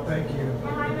 Oh, thank you.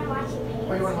 I want to watch you paint.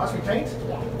 Oh, you want to watch me paint?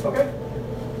 Yeah. Okay.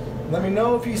 Let me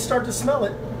know if you start to smell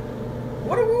it.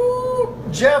 What a woo!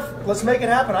 Jeff, let's make it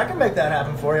happen. I can make that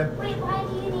happen for you. Wait, why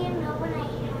do you need to know when I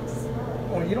have to smell it?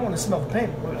 Well, you don't want to smell the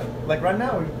paint. Like right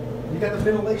now, you got the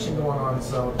ventilation going on,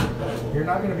 so you're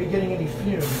not going to be getting any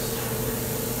fumes.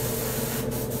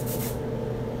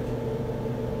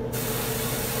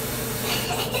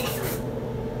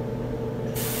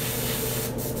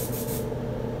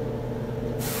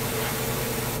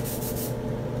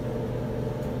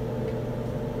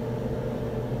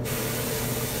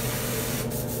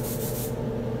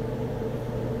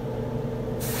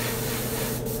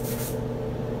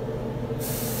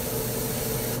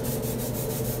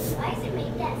 Why does it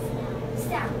make that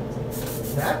sound?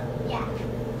 That? Yeah.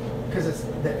 Because it's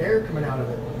the air coming out of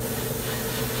it.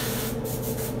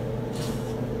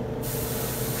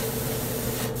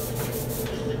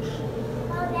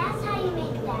 Oh, that's how you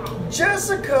make that.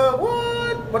 Jessica,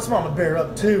 what? What's Mama Bear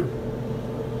up to?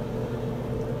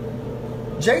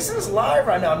 Jason's live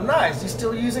right now. Nice. You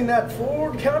still using that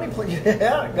Ford County plate?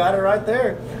 Yeah, got it right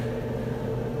there.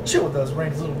 Chill with us,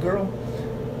 Rain's little girl.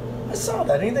 I saw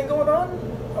that. Anything going on?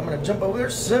 I'm gonna jump over there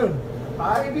soon.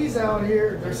 Ivy's out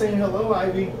here. They're saying hello,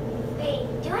 Ivy. Wait,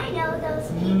 do I know those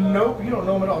people? Nope, you don't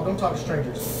know them at all. Don't talk to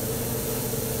strangers.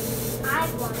 I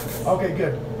won't. Okay,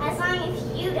 good. As long as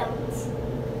you don't.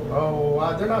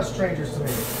 Oh, they're not strangers to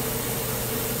me.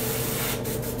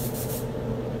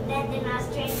 Then they're not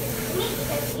strangers to me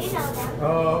because you know them.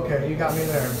 Oh, okay. You got me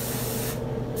there.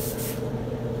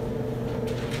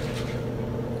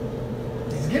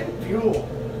 He's getting fuel.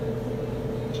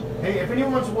 Hey, if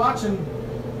anyone's watching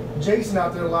Jason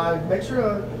out there live, make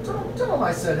sure tell him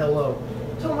I said hello.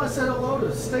 Tell him I said hello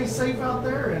to stay safe out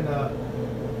there, and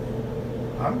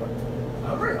I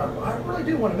really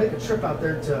do want to make a trip out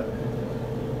there to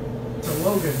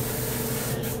Logan.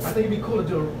 I think it'd be cool to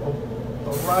do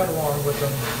a ride along with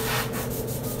them.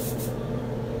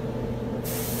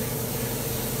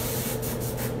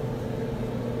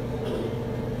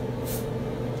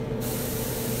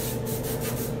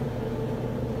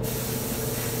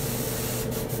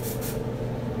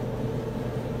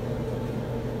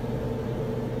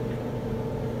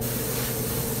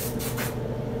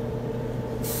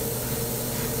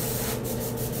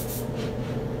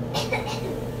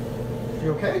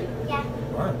 You okay? Yeah.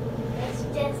 Fine. It's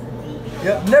just because.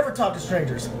 Yep, never talk to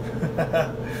strangers.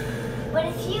 But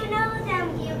if you know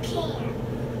them, you can.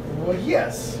 Well,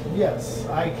 yes,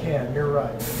 I can. You're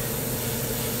right.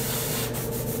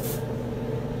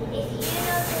 If you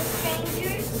know the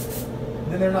strangers,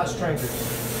 Then they're not strangers.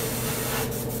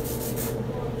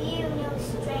 if you know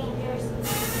strangers,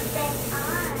 then I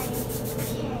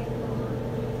can know them.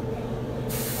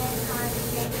 Then I'm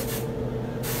strangers.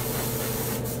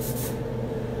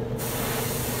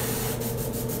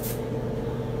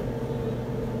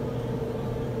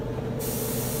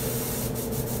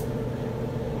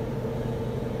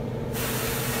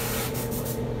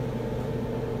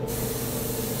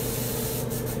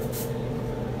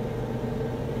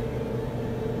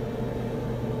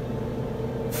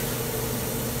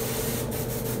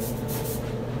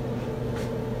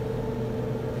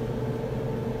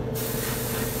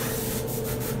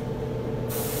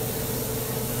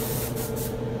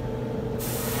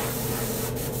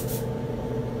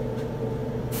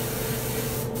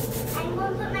 I'm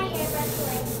going to put my hairbrush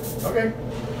away. Okay.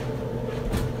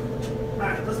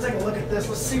 Alright, let's take a look at this.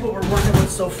 Let's see what we're working with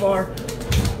so far.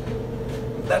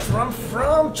 That's where I'm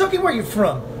from. Chucky, where are you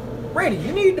from? Randy,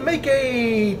 you need to make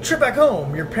a trip back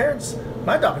home. Your parents,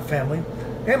 my adopted family,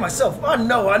 and myself. I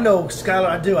know, Skylar,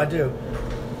 I do.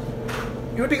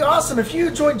 It would be awesome if you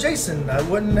joined Jason. I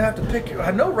wouldn't have to pick you.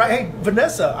 I know, right? Hey,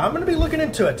 Vanessa, I'm going to be looking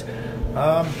into it.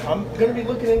 I'm going to be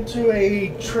looking into a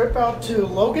trip out to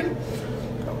Logan.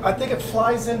 I think it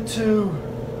flies into,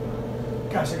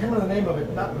 gosh, I can't remember the name of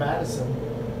it. Not Madison.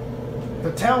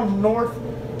 The town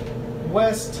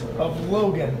northwest of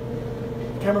Logan.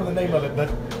 Can't remember the name of it,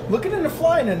 but looking into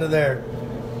flying into there.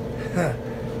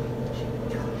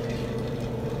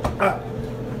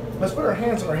 Let's put our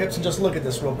hands on our hips and just look at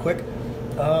this real quick.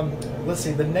 Let's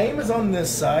see, the name is on this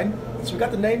side. So we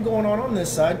got the name going on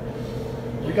this side.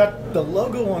 We got the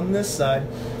logo on this side.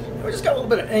 And we just got a little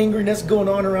bit of angriness going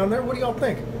on around there. What do y'all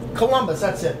think? Columbus,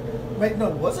 that's it. Wait, no,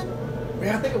 was it?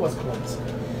 Yeah, I think it was Columbus.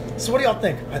 So what do y'all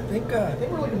think? I think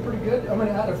we're looking pretty good. I'm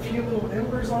gonna add a few little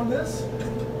embers on this.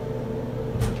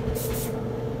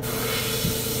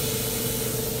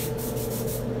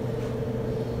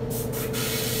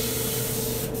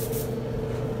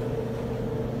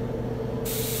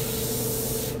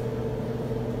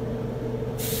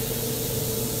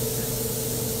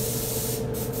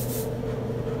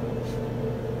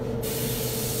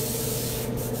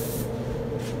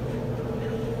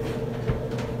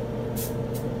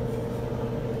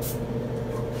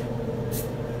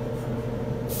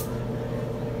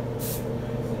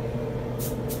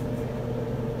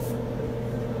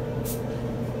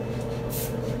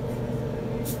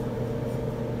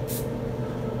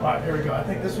 All right, here we go. I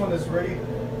think this one is ready.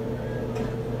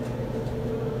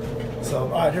 So, all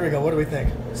right, here we go. What do we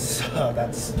think? So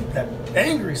that's that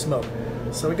angry smoke.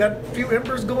 So we got a few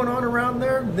embers going on around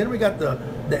there. Then we got the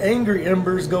angry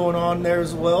embers going on there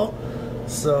as well.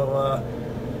 So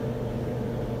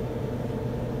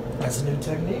that's a new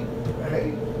technique.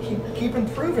 Hey, keep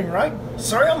improving, right?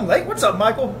 Sorry I'm late. What's up,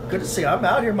 Michael? Good to see you. I'm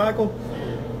out here, Michael.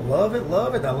 Love it,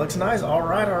 love it. That looks nice. All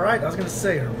right, all right. I was gonna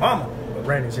say her mama, but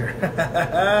Randy's here.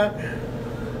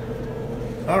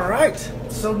 All right.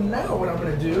 So now what I'm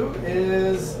gonna do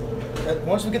is,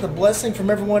 once we get the blessing from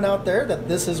everyone out there that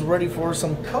this is ready for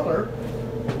some color,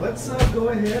 let's go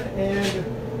ahead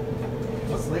and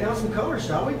let's lay down some color,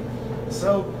 shall we?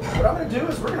 So what I'm going to do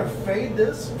is we're going to fade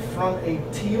this from a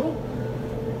teal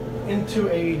into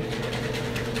a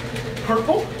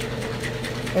purple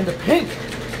and a pink.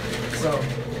 So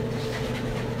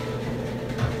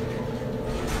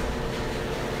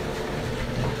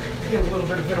get a little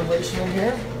bit of ventilation in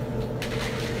here.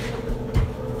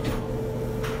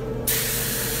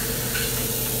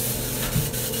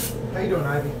 How you doing,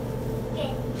 Ivy?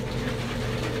 Good.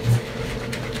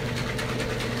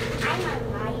 I'm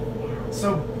alive now. So,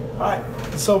 all right.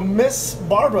 So, Miss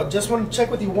Barbara, just want to check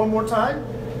with you one more time.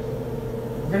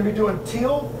 We're going to be doing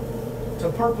teal to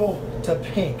purple to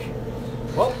pink.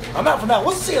 Well, I'm out for now.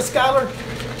 We'll see you, Skylar.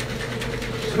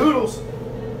 Toodles.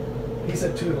 He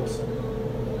said toodles.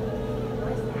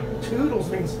 What's that? Toodles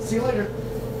means see you later.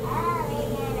 Oh,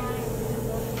 maybe I know.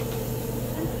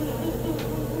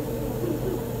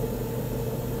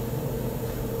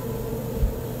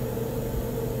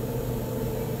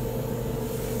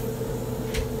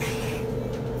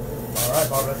 All right,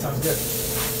 Barbara, that sounds good.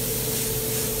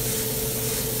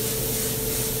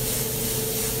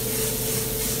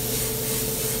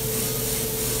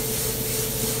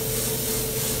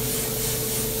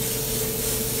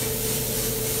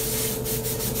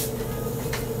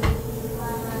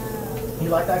 You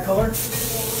like that color?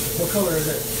 What color is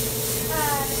it?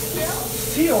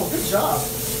 Teal? Teal. Good job.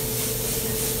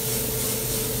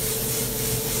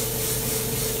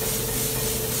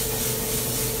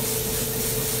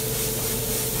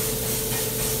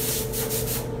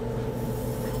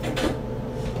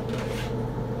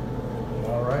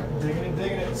 All right, digging it,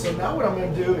 digging it. So now what I'm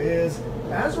going to do is,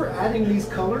 as we're adding these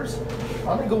colors,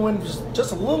 I'm going to go in with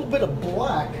just a little bit of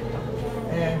black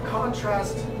and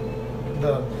contrast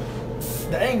the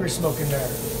angry smoke in there.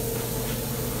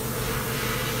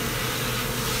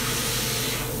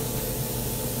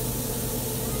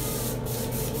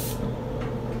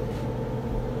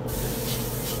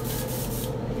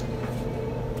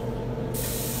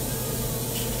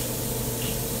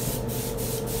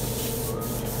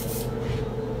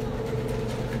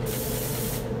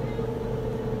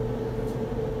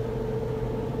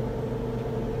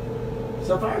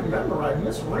 So if I remember right,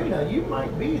 Miss Rena, you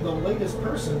might be the latest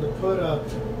person to put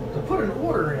an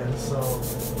order in. So I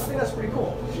think that's pretty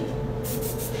cool.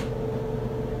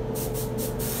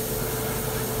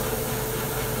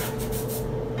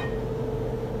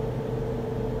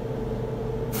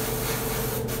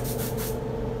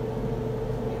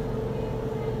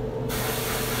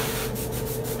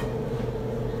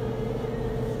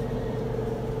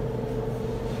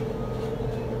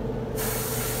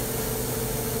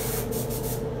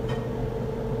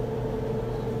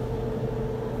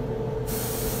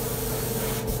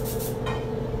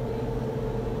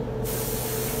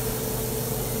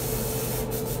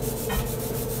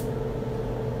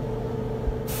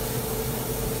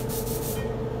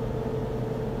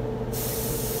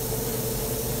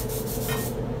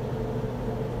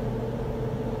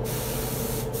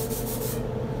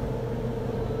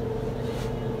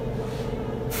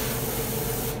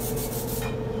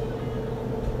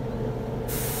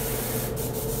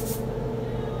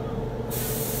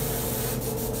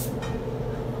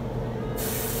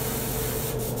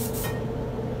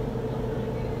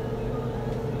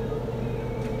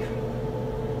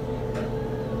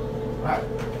 Alright,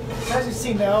 as you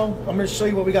see now, I'm going to show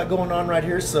you what we got going on right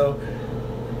here. So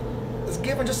it's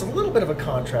giving just a little bit of a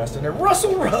contrast in there.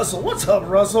 Russell, what's up,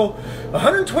 Russell?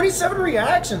 127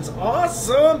 reactions,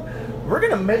 awesome. We're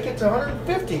going to make it to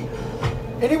 150.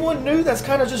 Anyone new that's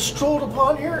kind of just strolled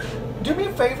upon here, do me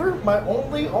a favor. My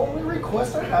only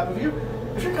request I have of you,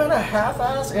 if you're kind of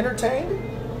half-ass entertained,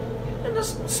 and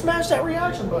just smash that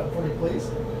reaction button for me, please.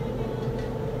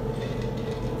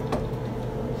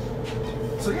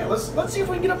 So yeah, let's see if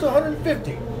we can get up to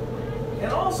 150.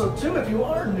 And also too, if you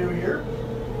are new here,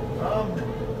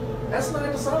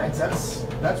 S9 Designs.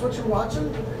 That's what you're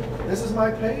watching. This is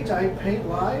my page. I paint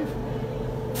live.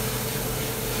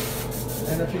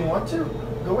 And if you want to,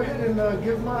 go ahead and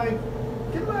give my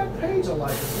Give my page a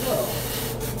like as well.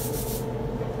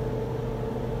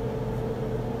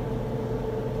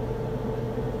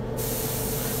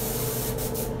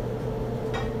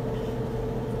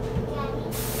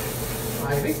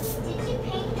 Ivy? Did you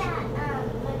paint that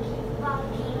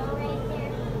volcano right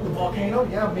there? The volcano?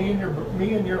 Yeah, me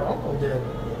and your uncle did.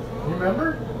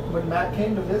 Remember when Matt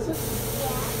came to visit?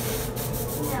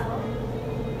 Yeah. No.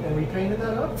 And we painted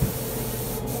that up?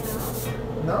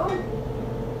 No. No?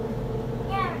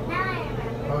 Yeah, now I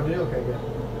remember. Oh, did you? Okay, good.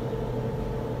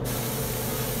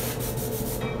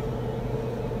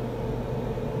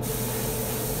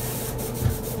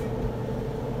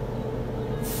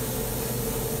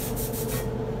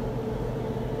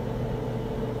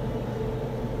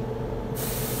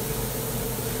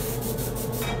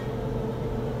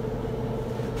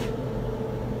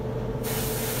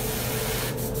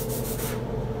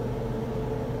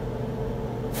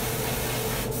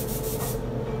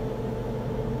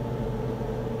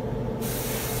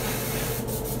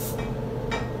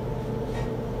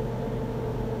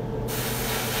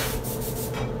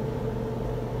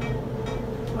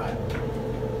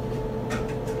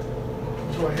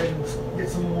 Go ahead and get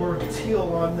some more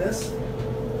teal on this.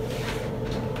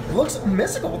 It looks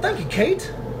mystical. Well, thank you,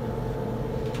 Kate.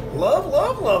 Love,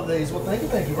 love, love these. Well, thank you,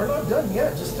 thank you. We're not done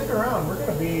yet. Just stick around. We're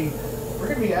gonna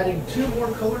be adding 2 more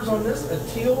colors on this: a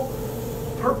teal,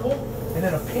 purple, and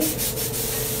then a pink.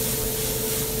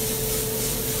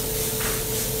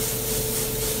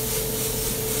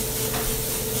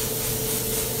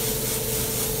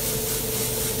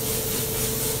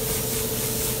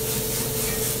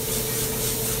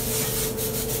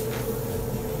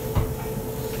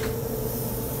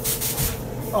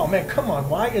 Oh man, come on,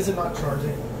 why is it not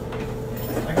charging?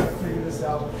 I gotta figure this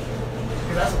out.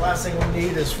 Because that's the last thing we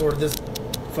need is for this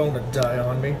phone to die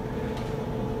on me.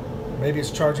 Maybe it's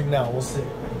charging now, we'll see.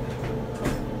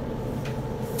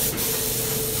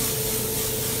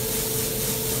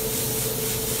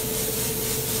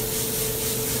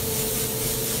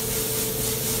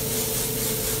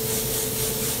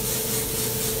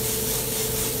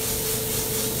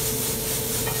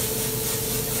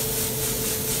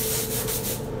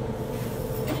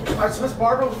 Alright, so Miss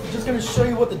Barbara, just going to show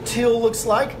you what the teal looks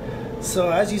like.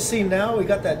 So as you see now, we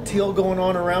got that teal going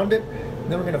on around it.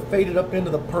 And then we're going to fade it up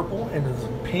into the purple, into the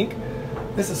pink.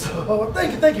 This is, oh,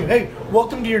 thank you, thank you. Hey,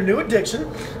 welcome to your new addiction.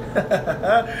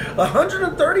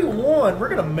 131. We're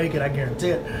going to make it, I guarantee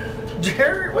it.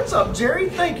 Jerry, what's up, Jerry?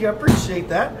 Thank you, I appreciate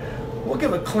that. We'll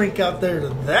give a clink out there to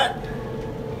that.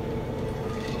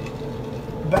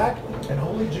 Back, and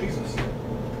holy Jesus.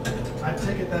 I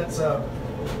take it that's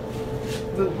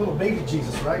little baby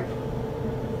Jesus, right?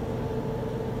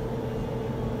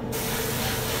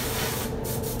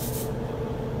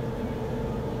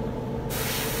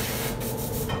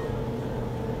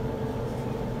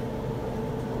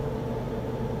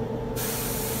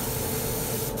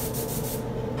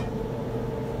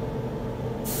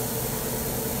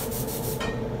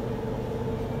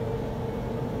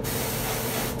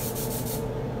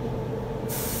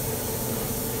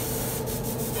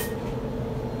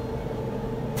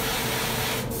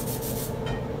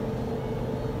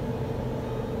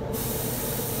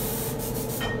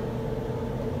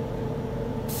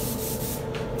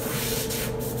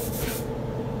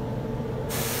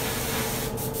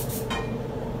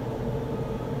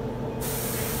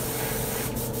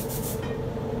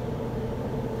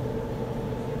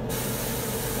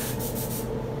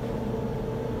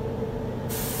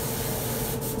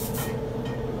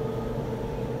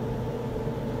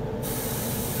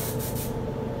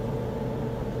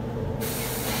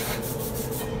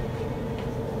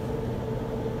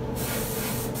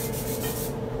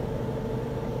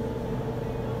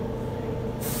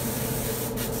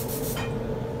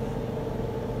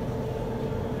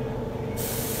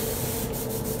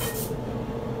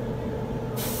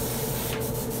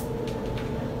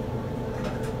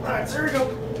 Alright, so here we go.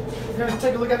 We're going to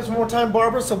take a look at this one more time,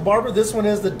 Barbara. So, Barbara, this one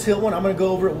is the teal one. I'm going to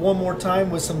go over it one more time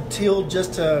with some teal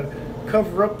just to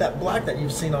cover up that black that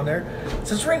you've seen on there.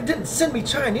 Since Raina didn't send me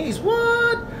Chinese,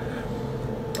 what?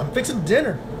 I'm fixing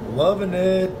dinner. Loving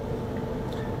it.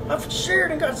 I've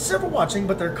shared and got several watching,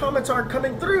 but their comments aren't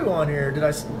coming through on here.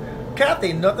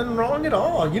 Kathy, nothing wrong at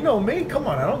all. You know me. Come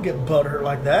on, I don't get butthurt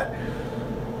like that.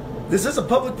 This is a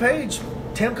public page.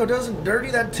 Tamco doesn't dirty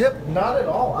that tip, not at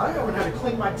all. I haven't had to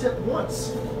clean my tip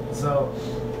once, so.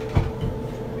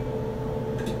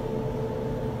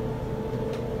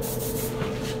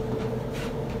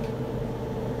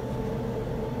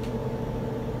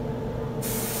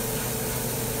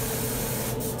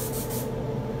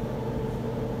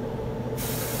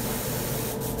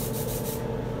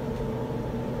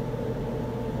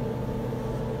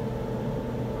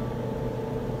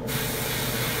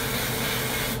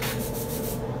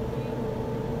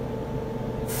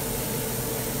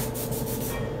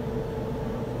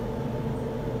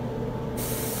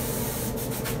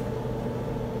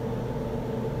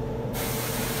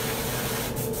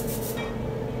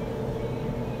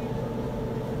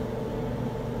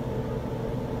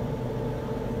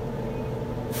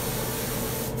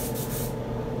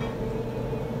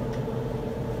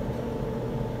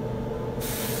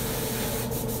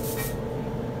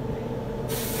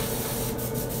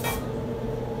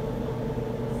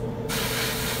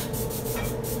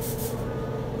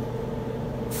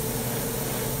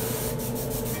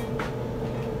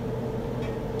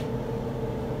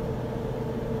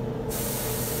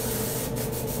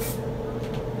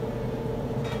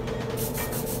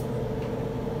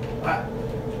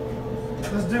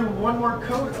 let's do one more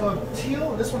coat of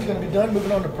teal. This one's going to be done.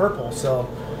 Moving on to purple. So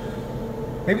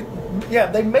maybe, yeah,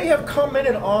 they may have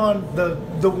commented on the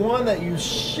one that you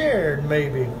shared.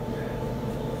 Maybe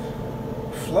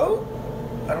float.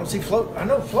 I don't see float. I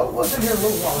know float was in here a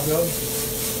little while ago.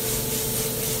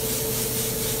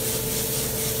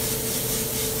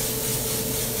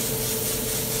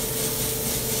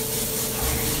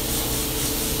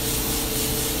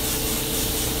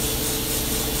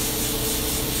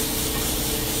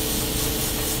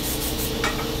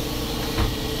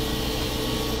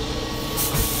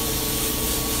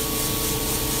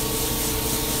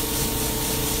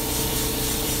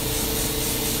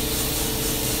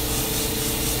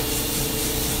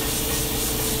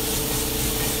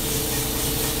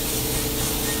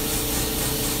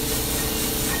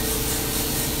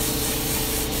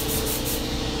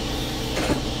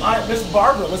 All right, Miss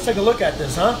Barbara, let's take a look at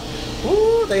this, huh?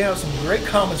 Ooh, they have some great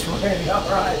comments from Randy. All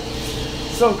right.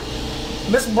 So,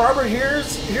 Miss Barbara,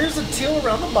 here's the teal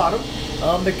around the bottom.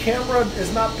 The camera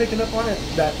is not picking up on it.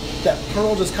 That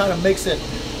pearl just kind of makes it,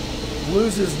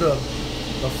 loses the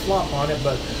flop on it.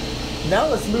 But now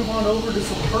let's move on over to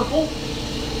some purple.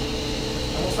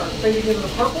 And we'll start fading into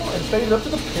the purple and fade it up to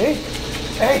the pink.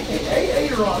 Hey,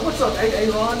 Aaron, what's up,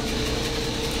 Aaron?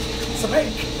 So,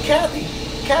 hey, Kathy,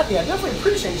 I definitely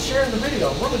appreciate sharing the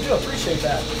video. Really do appreciate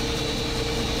that.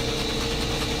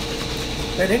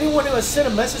 And anyone who has sent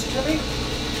a message to me,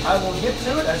 I will get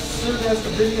to it as soon as the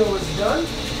video is done.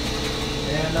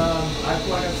 And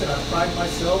like I said, I pride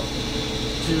myself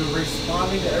to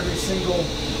responding to every single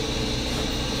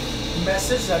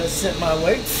message that is sent my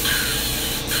way.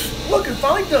 Look, and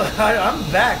finally done.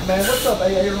 I'm back, man. What's up,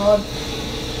 Aaron?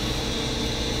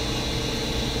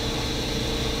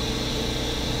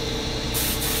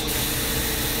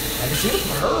 I can see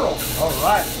the pearl. All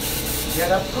right. Yeah,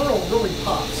 that pearl really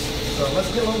pops. So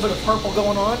let's get a little bit of purple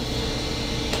going on.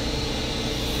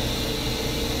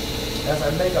 As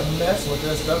I make a mess with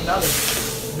this stuff.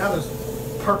 Now there's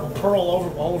purple pearl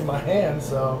all over my hand,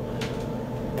 so.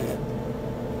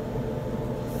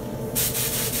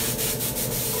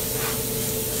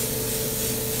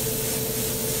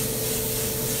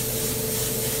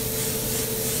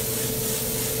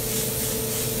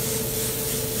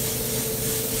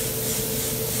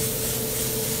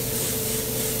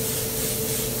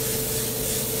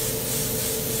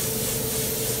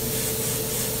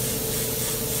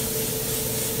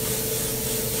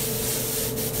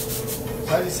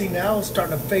 As you see now, it's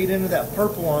starting to fade into that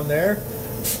purple on there.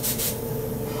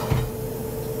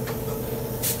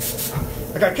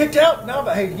 I got kicked out? No,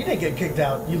 but hey, you didn't get kicked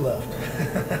out. You left.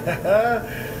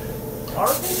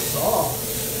 Arkansas.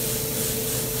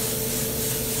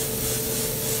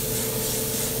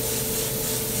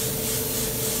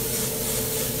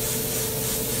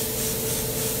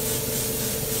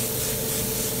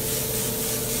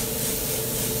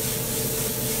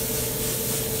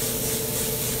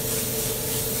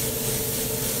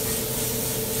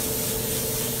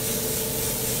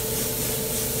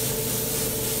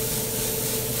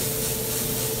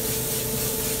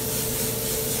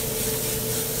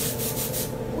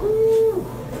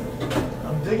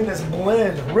 Digging this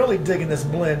blend, really digging this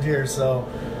blend here. So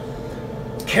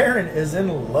Karen is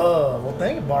in love. Well,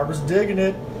 thank you. Barbara's digging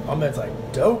it. I mean, it's like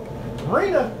dope.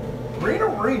 Rena.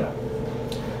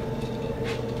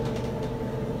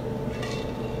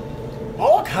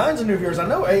 All kinds of new viewers. I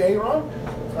know, Aaron.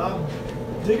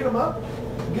 Digging them up,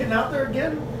 getting out there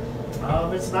again.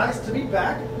 It's nice to be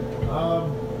back.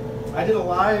 I did a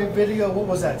live video. What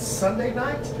was that? Sunday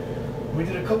night. We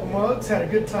did a couple mugs, had a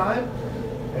good time.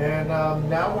 And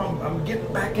now I'm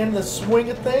getting back in the swing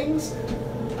of things.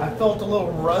 I felt a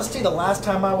little rusty the last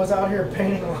time I was out here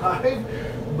painting live,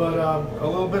 but a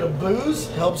little bit of booze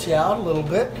helps you out a little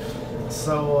bit.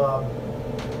 So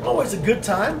always a good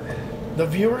time. The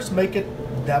viewers make it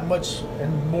that much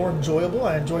and more enjoyable.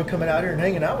 I enjoy coming out here and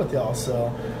hanging out with y'all.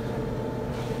 So,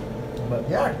 but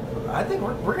yeah, I think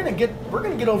we're gonna get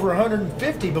over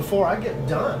 150 before I get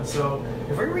done. So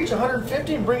if we reach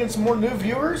 150 and bring in some more new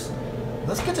viewers.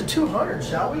 Let's get to 200,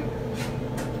 shall we?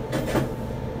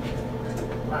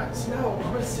 Alright, so now I'm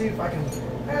going to see if I can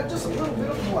add just a little bit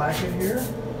of black in here.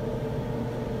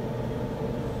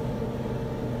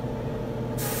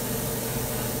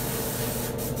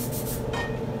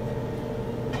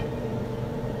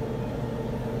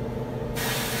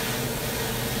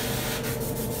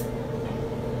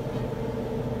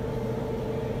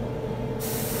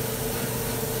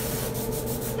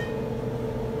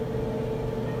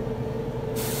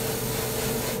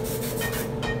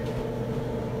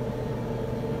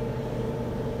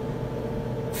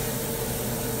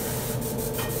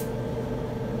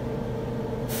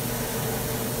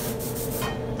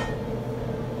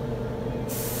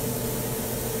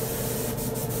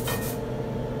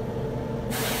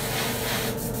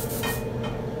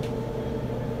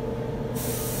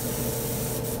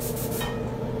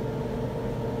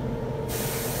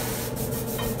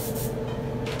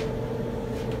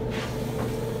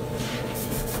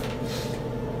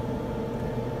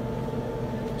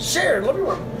 Sharon, let me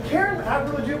work. Karen, I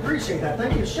really do appreciate that.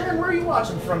 Thank you. Sharon, where are you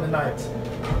watching from tonight?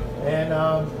 And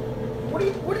what are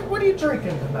you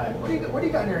drinking tonight? What do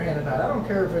you got in your hand tonight? I don't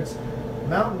care if it's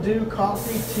Mountain Dew,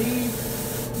 coffee, tea,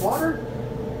 water.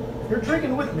 You're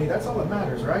drinking with me. That's all that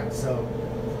matters, right? So,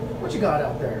 what you got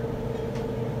out there?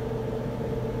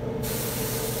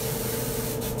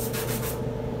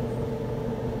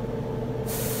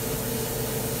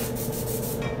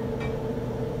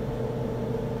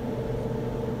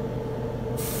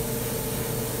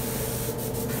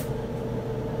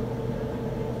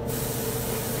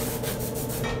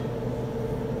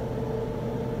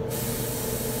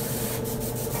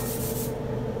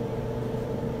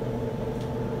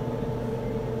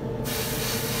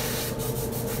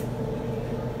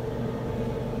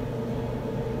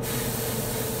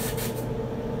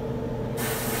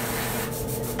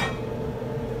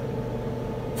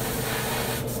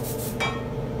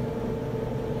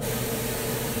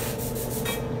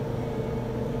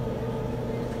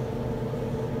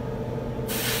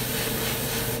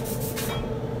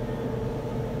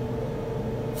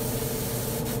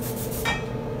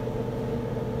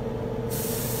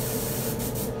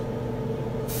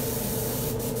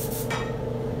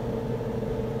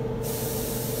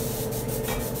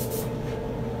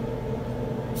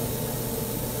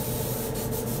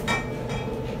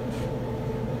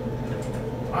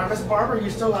 All right, Miss Barbara, you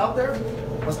still out there?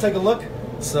 Let's take a look.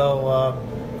 So,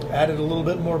 added a little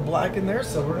bit more black in there,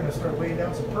 so we're going to start laying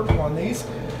down some purple on these.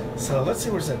 So let's see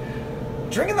where it's at.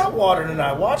 Drinking that water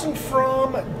tonight, watching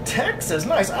from Texas.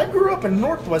 Nice. I grew up in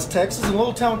Northwest Texas, in a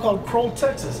little town called Kroll,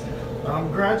 Texas.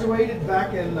 Graduated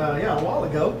back in, a while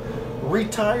ago.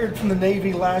 Retired from the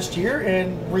Navy last year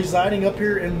and residing up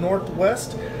here in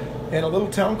Northwest in a little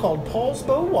town called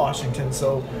Paulsbo, Washington.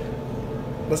 So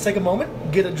let's take a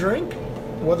moment, get a drink,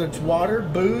 whether it's water,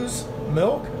 booze,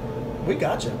 milk, we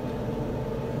got you.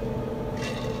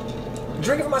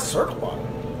 Drinking from my circle bottle.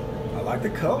 I like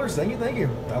the colors. Thank you, thank you.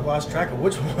 I've lost track of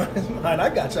which one is mine. I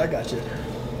got you, I got you.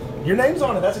 Your name's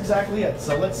on it. That's exactly it.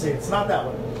 So let's see. It's not that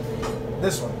one.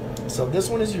 This one. So this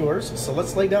one is yours. So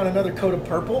let's lay down another coat of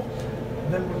purple.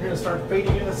 And then we're going to start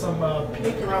fading into some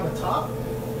pink around the top.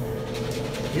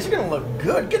 These are going to look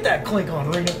good. Get that clink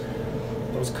on, Rena.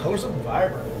 Those colors are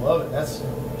vibrant. Love it. That's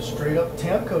straight up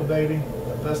Tamco, baby.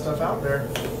 The best stuff out there.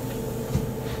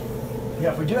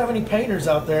 Yeah, if we do have any painters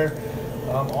out there,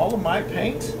 all of my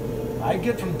paint I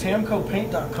get from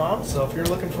TamcoPaint.com. So if you're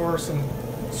looking for some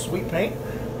sweet paint,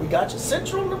 we got you.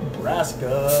 Central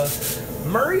Nebraska,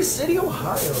 Murray City,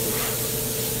 Ohio.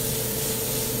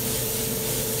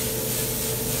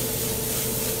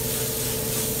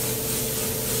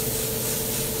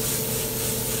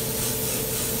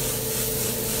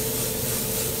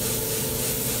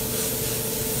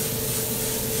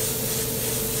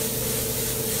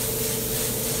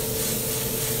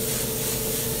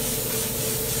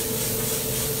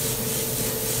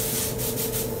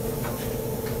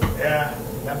 Yeah,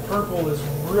 that purple is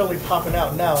really popping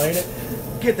out now, ain't it?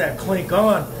 Get that clink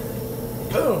on.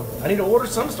 Boom. I need to order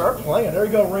some, start playing. There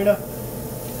you go, Rena.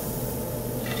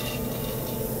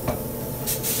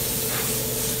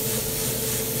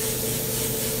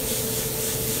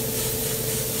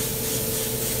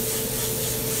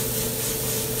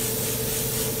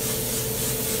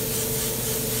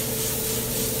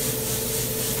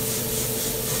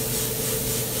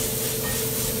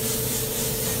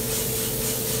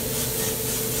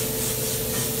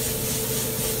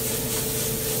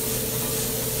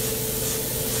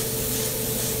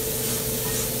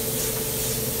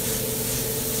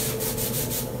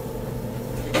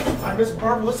 Miss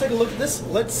Barbara, let's take a look at this.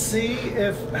 Let's see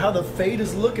how the fade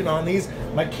is looking on these.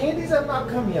 My candies have not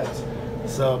come yet.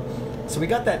 So we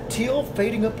got that teal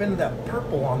fading up into that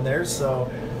purple on there. So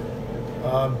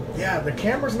yeah, the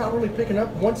camera's not really picking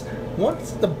up. Once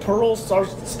the pearl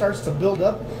starts to build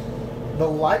up, the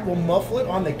light will muffle it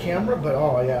on the camera. But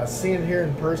oh yeah, seeing it here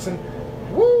in person,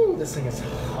 woo, this thing is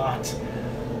hot.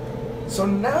 So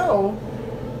now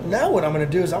what I'm going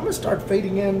to do is I'm going to start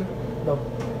fading in the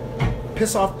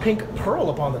piss off pink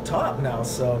pearl up on the top now.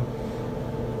 So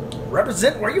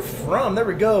represent where you from. There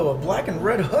we go. A black and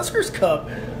red Huskers cup.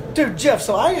 Dude, Jeff,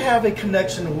 so I have a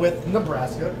connection with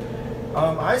Nebraska.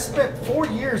 I spent 4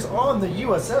 years on the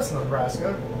USS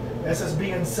Nebraska,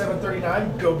 SSBN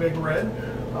 739, go Big Red.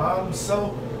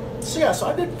 So yeah, so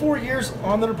I did 4 years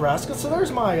on the Nebraska. So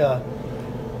there's my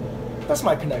that's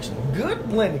my connection. Good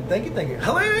blending. Thank you, thank you.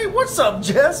 Hey, what's up,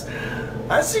 Jess?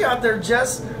 I see you out there,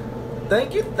 Jess.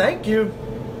 Thank you, thank you.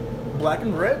 Black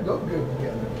and red go good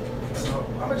together. So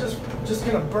I'm just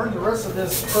gonna burn the rest of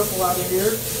this purple out of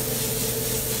here,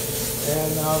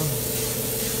 and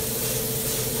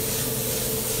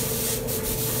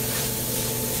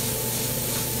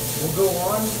We'll go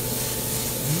on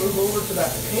and move over to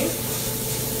that pink.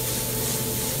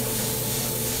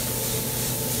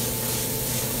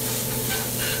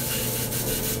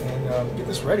 And get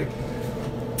this ready.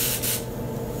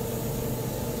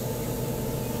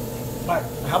 Alright,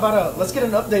 how about let's get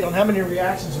an update on how many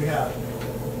reactions we have.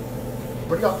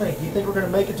 What do y'all think? Do you think we're going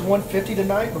to make it to 150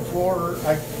 tonight before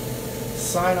I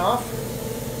sign off?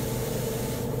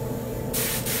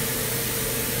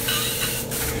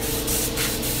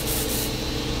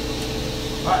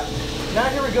 Alright, now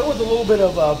here we go with a little bit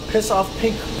of Piss Off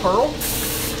Pink Pearl.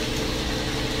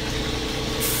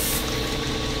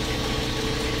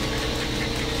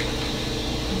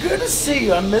 Good to see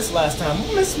you. I missed last time.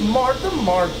 Miss Martha.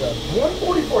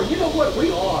 144. You know what? We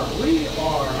are.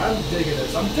 I'm digging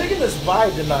this. I'm digging this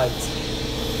vibe tonight.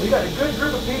 We got a good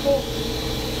group of people.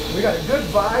 We got a good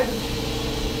vibe.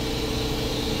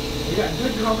 We got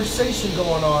good conversation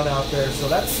going on out there. So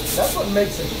that's what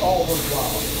makes it all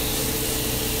worthwhile.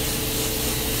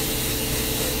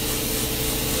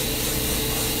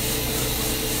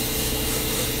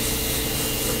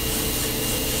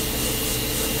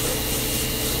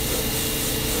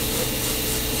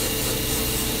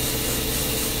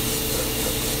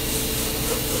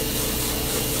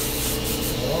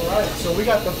 So we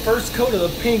got the first coat of the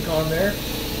pink on there.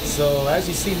 So as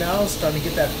you see now, it's starting to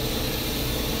get that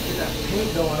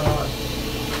paint going on.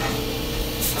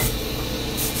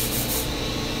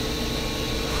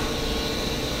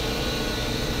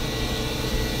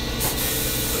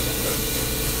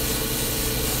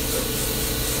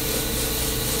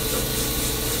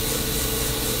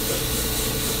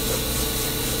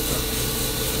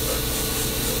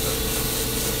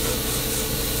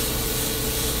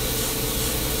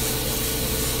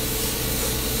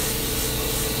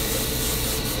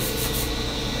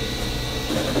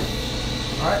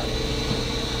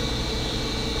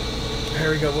 There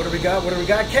we go. What do we got? What do we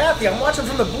got? Kathy, I'm watching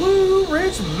from the Blue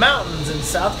Ridge Mountains in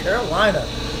South Carolina.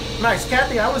 Nice.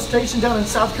 Kathy, I was stationed down in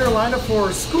South Carolina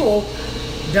for school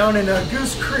down in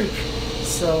Goose Creek.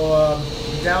 So,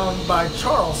 down by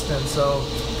Charleston. So,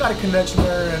 got a connection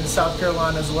there in South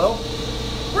Carolina as well.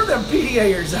 Where are them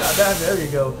PDAers out? There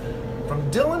you go. From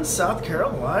Dillon, South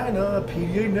Carolina,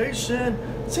 PDA Nation.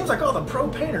 Seems like all the pro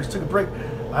painters took a break.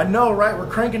 I know, right? We're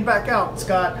cranking back out,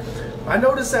 Scott. I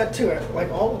noticed that too. Like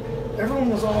everyone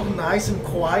was all nice and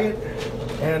quiet,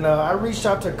 and I reached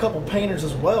out to a couple painters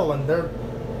as well, and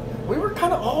we were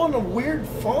kind of all in a weird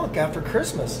funk after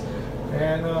Christmas.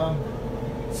 And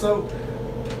so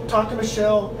talked to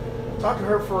Michelle, talked to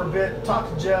her for a bit,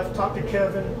 talked to Jeff, talked to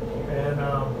Kevin, and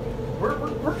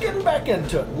we're getting back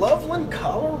into it. Loveland,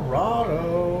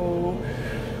 Colorado.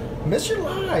 Miss your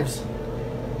lives.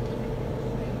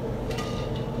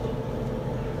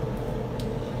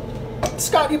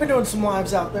 Scott, you've been doing some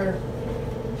lives out there.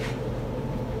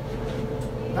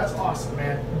 That's awesome,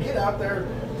 man. Get out there,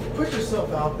 put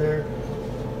yourself out there.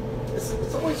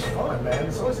 It's always fun, man.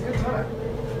 It's always a good time.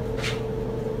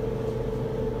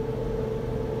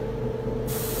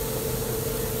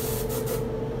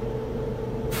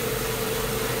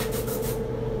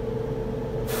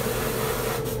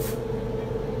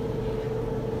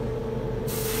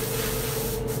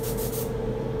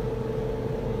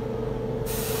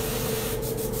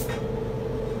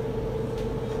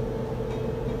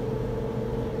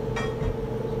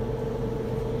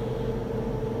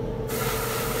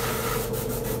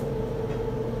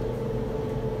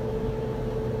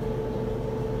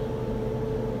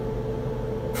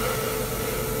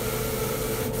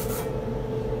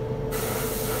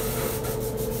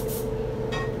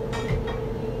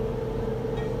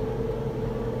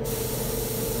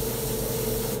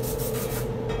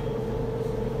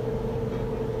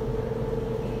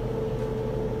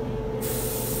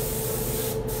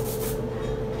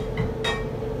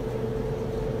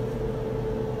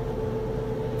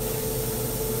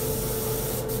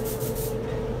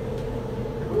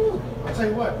 I'll tell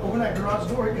you what, open that garage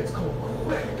door, it gets cold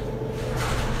quick.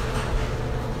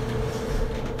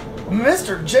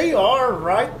 Mr. JR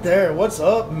right there. What's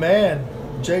up, man?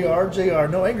 JR,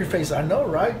 no angry face, I know,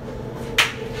 right?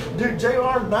 Dude,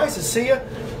 JR, nice to see you.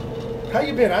 How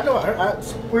you been? I know,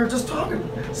 we were just talking.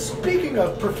 Speaking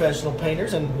of professional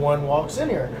painters, and one walks in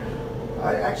here.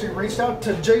 I actually reached out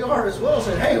to JR as well,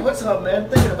 said, hey, what's up, man?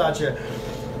 Thinking about you.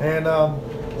 And,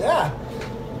 yeah.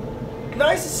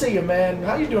 Nice to see you, man.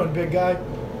 How you doing, big guy?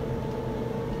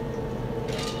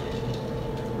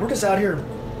 We're just out here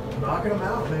knocking them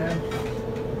out, man.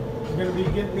 We're going to be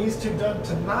getting these two done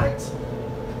tonight.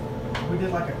 We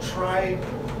did like a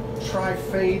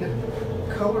tri-fade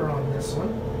color on this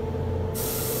one.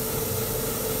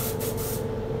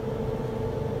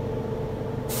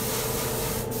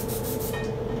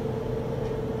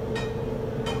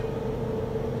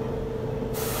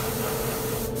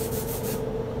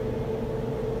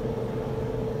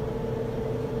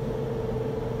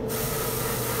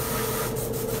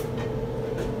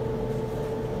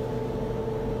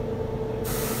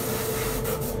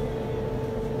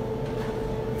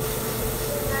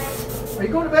 Are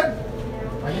you going to bed?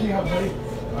 No. I give you a hug, buddy. All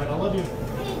right, I love you.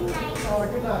 Good night. Oh,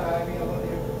 good night, Ivy. I love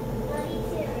you. Love you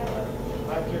too.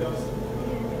 Bye, kiddos.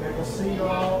 And we'll see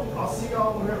y'all. I'll see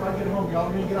y'all whenever I get home. Y'all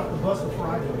are going to get off the bus before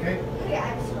I do, okay? Yeah,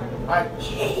 I just farted. All right.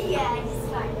 Yeah, I just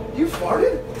farted. You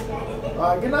farted? Yeah. All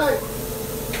right, good night.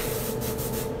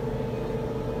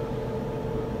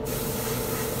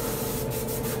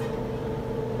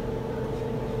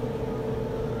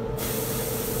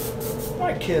 All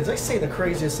right, kids, they say the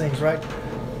craziest things, right?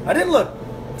 I didn't look.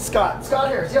 Scott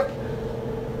Harris, yep.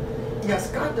 Yeah,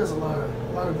 Scott does a lot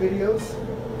of videos.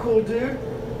 Cool dude.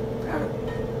 I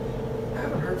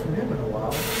haven't heard from him in a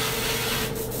while.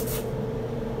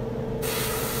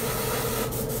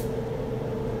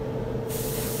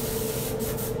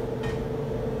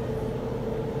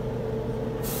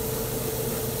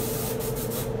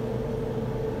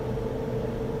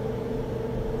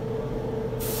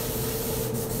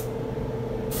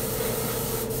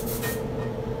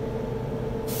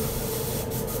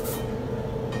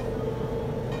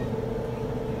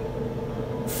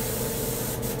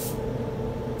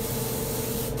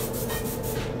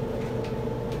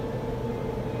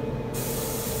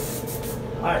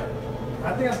 Alright,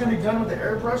 I think that's going to be done with the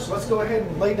airbrush. Let's go ahead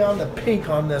and lay down the pink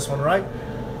on this one, right?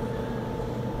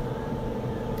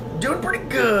 Doing pretty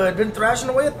good. Been thrashing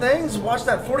away at things. Watched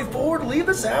that 44 to leave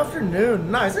this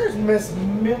afternoon. Nice. There's Miss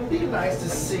Mindy. Nice to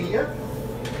see you.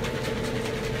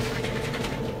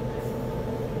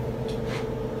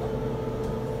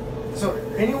 So,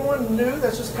 anyone new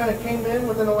that's just kind of came in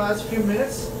within the last few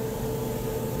minutes?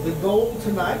 The goal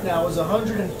tonight now is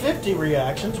 150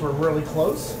 reactions. We're really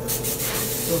close.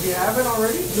 So if you haven't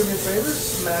already, do me a favor,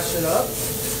 smash it up.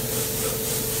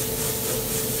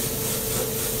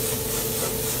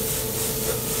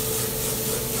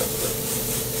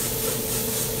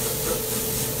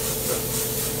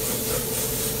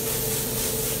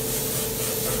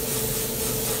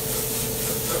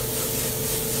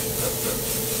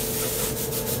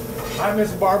 Hi,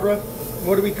 Miss Barbara.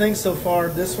 What do we think so far?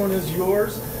 This one is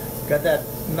yours. Got that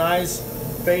nice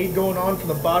fade going on from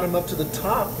the bottom up to the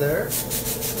top there.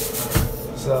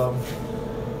 So,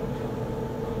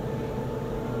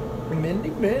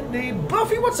 Mindy.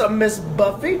 Buffy, what's up, Miss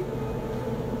Buffy?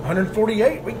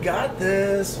 148. We got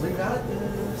this. We got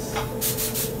this.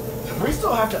 We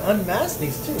still have to unmask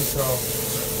these too, so.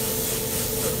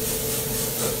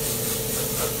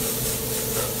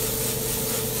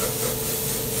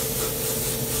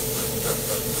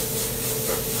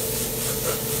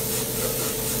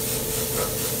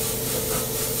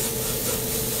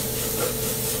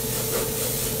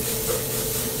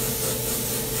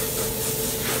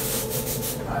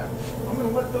 I'm going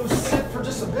to let those sit for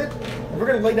just a bit. We're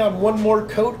going to lay down one more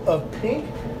coat of pink,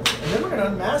 and then we're going to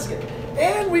unmask it.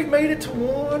 And we've made it to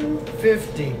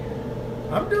 150.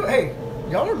 Hey,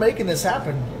 y'all are making this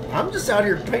happen. I'm just out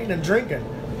here painting and drinking.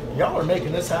 Y'all are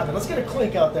making this happen. Let's get a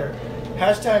clink out there.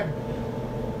 Hashtag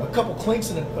a couple clinks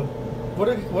and what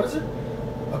is it?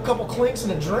 A couple clinks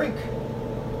and a drink.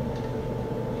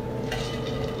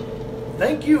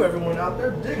 Thank you, everyone out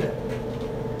there digging it.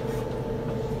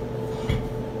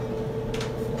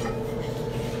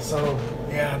 So,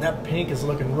 yeah, that pink is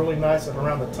looking really nice and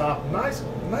around the top. Nice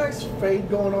fade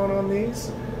going on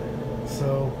these.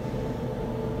 So,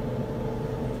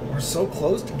 we're so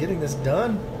close to getting this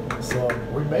done. So,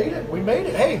 we made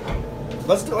it. Hey,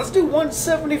 let's do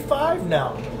 175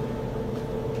 now.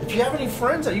 If you have any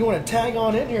friends that you want to tag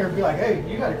on in here and be like, hey,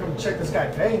 you got to come check this guy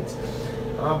paints,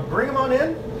 bring them on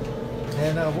in,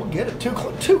 and we'll get it.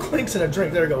 Two clinks and a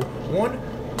drink. There we go. 1,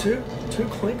 2, 2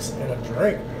 clinks and a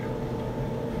drink.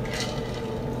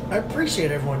 I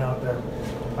appreciate everyone out there.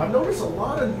 I've noticed a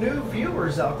lot of new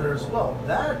viewers out there as well.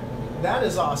 That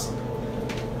is awesome.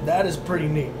 That is pretty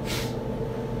neat.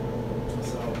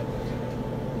 So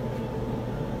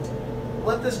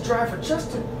let this dry for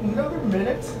just another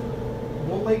minute.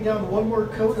 We'll lay down one more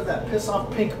coat of that Piss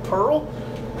Off Pink Pearl.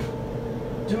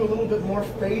 Do a little bit more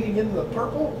fading into the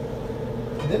purple.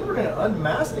 And then we're going to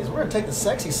unmask these. We're going to take the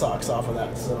sexy socks off of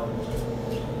that. So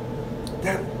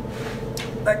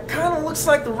that kind of looks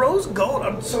like the rose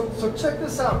gold. So check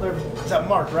this out. Is that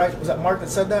Mark, right? Was that Mark that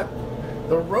said that?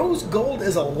 The rose gold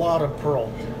is a lot of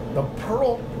pearl. The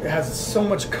pearl has so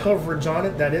much coverage on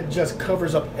it that it just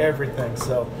covers up everything.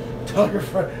 So tell your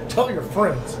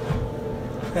friends.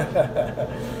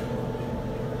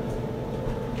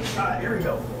 Alright, here we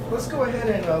go. Let's go ahead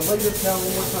and lay this down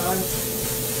one more time.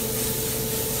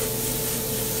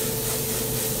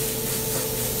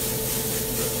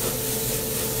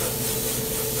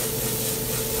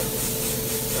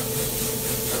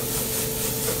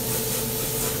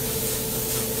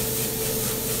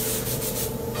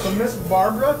 So So Miss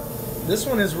Barbara, this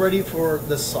one is ready for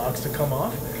the socks to come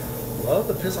off. Love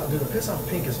the piss off. Dude, the piss off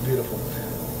pink is beautiful.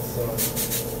 So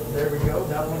there we go.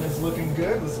 That one is looking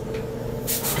good. Let's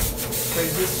trade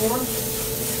this one.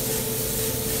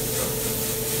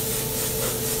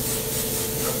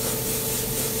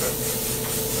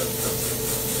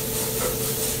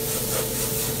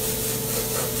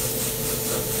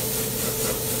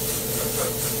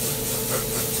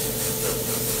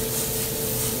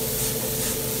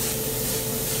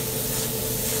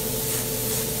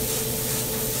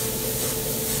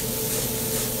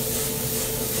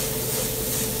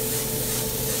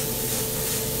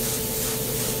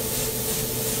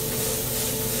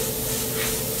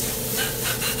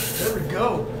 There we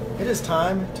go. It is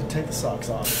time to take the socks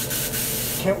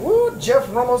off. Can't, woo, Jeff,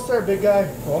 we're almost there, big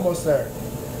guy. We're almost there.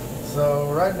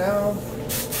 So right now,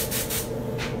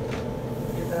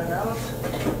 get that out.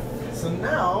 So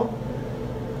now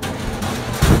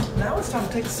it's time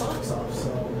to take the socks off. So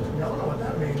y'all know what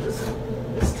that means.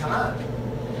 It's time.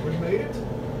 We made it.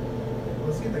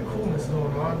 Let's get the coolness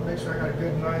going on. Make sure I got a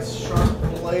good, nice, sharp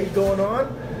blade going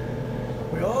on.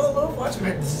 We all love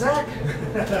watching Zach.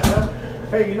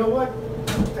 Hey, you know what?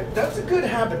 That's a good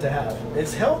habit to have.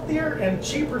 It's healthier and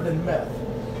cheaper than meth.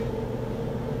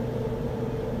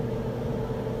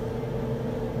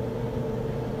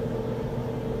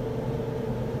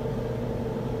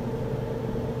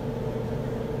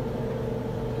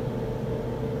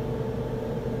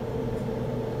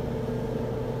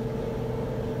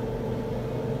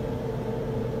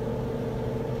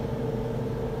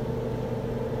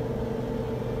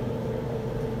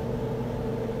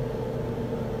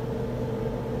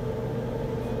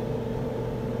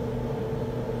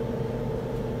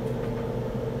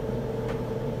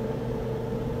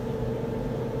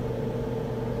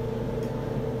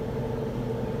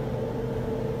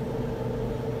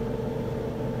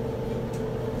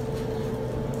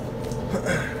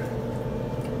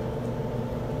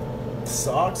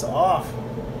 Socks off.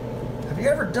 Have you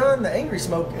ever done the angry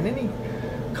smoke in any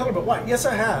color but white? Yes,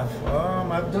 I have.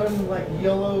 I've done like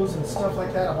yellows and stuff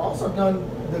like that. I've also done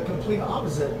the complete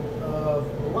opposite of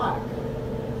black.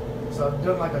 So I've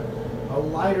done like a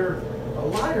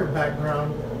lighter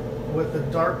background with a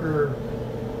darker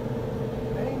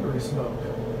angry smoke.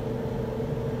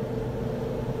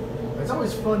 It's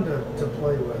always fun to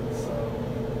play with. So.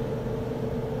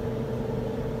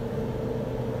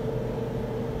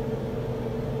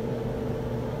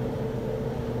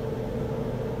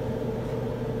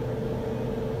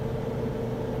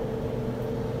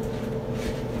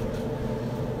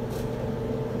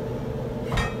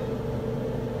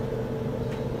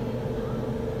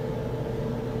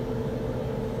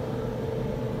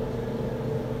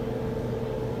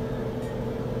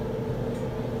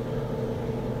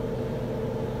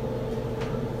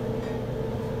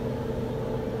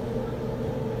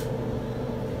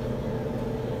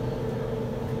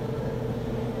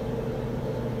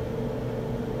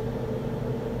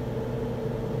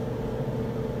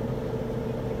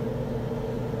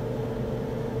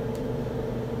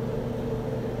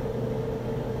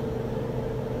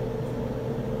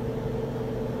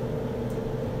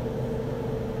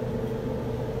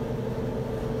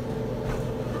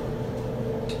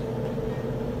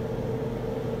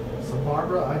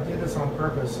 Barbara, I did this on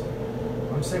purpose.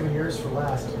 I'm saving yours for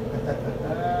last.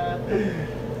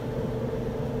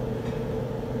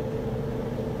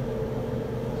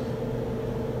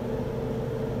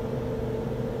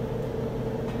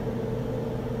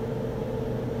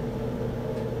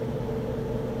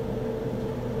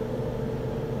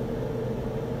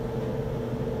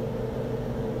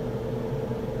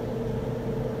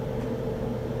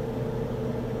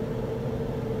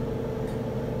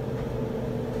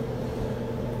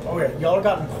 Okay, y'all have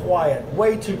gotten quiet,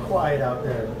 way too quiet out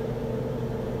there.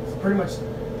 It's pretty much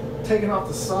taking off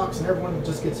the socks and everyone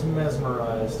just gets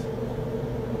mesmerized.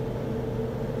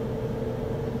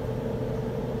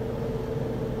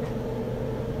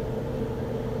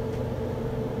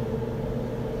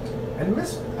 And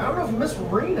I don't know if Miss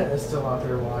Rena is still out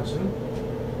there watching.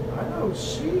 I know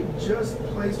she just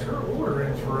placed her order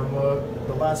in for a mug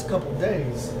the last couple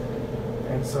days.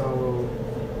 And so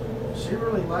she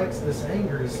really likes this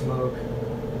angry smoke.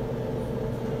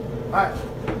 Alright.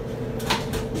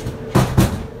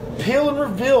 Peel and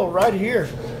reveal right here.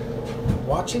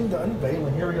 Watching the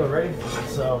unveiling. Here we go, ready?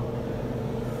 So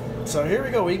here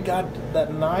we go. We got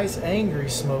that nice angry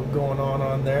smoke going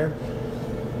on there.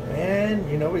 And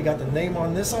you know, we got the name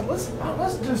on this side. Let's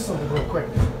do something real quick.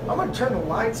 I'm gonna turn the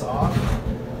lights off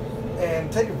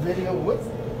and take a video with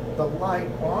the light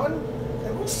on,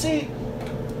 and we'll see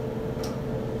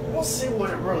we'll see what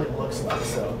it really looks like.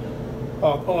 So,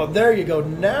 oh, there you go.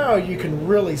 Now you can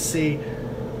really see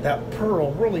that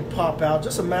pearl really pop out.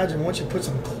 Just imagine once you put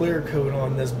some clear coat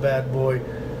on this bad boy,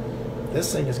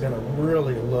 this thing is going to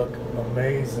really look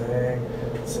amazing.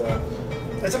 So,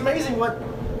 it's amazing what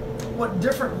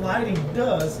different lighting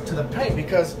does to the paint,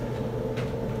 because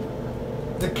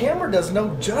the camera does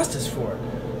no justice for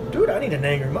it. Dude, I need an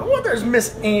angry mom. Well, there's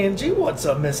Miss Angie. What's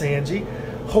up, Miss Angie?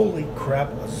 Holy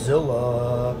crap,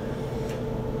 Zilla.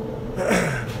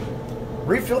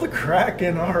 Refill the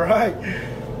Kraken, alright.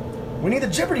 We need the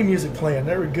Jeopardy music playing.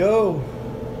 There we go.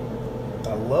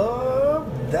 I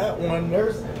love that one.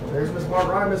 There's Miss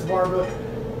Barbara. Hi, Miss Barbara.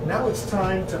 Now it's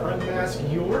time to unmask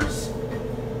yours.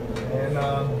 And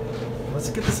let's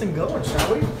get this thing going,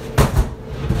 shall we?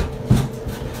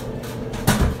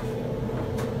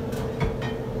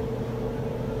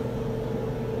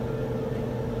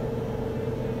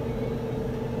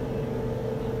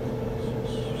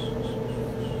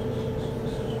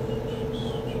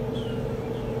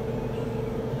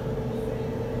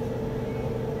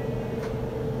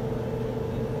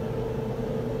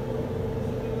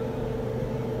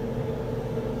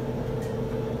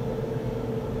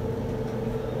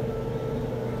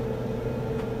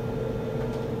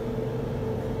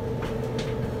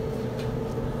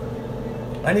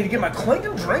 I need to get my clink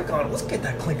and drink on. Let's get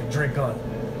that clink and drink on.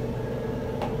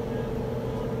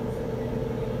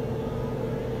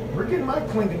 We're getting my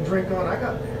clink and drink on.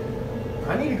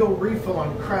 I need to go refill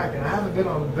on crack, and I haven't been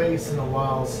on base in a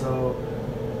while, so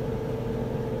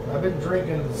I've been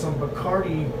drinking some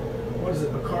Bacardi. What is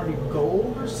it, Bacardi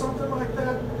Gold or something like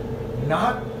that?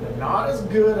 Not as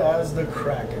good as the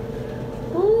Kraken.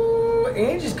 Ooh,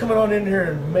 Angie's coming on in here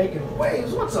and making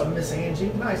waves. What's up, Miss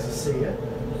Angie? Nice to see you.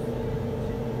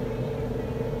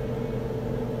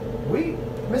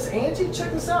 Miss Angie,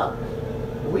 check this out.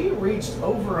 We reached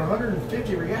over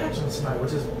 150 reactions tonight,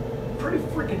 which is pretty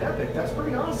freaking epic. That's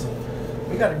pretty awesome.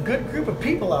 We got a good group of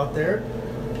people out there,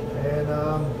 and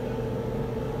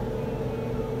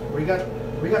we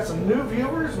got some new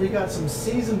viewers. We got some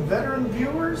seasoned veteran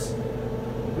viewers.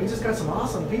 We just got some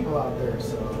awesome people out there.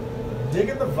 So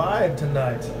digging the vibe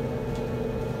tonight.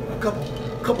 A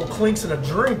couple clinks and a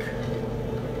drink.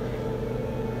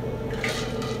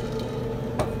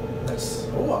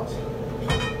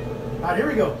 Alright, here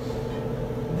we go.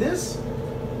 This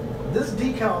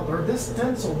decal, or this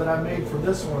stencil that I made for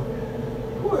this one,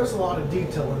 ooh, there's a lot of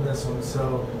detail in this one,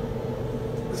 so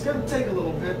it's going to take a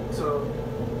little bit to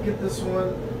get this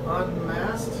one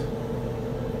unmasked,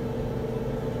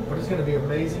 but it's going to be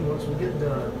amazing once we get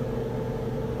done.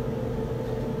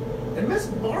 And Miss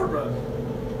Barbara,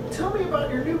 tell me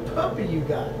about your new puppy you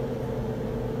got.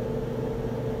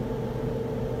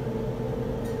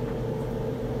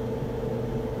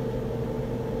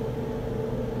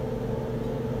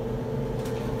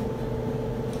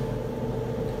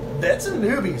 Vets and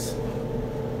newbies.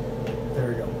 There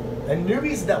we go. And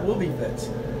newbies that will be vets.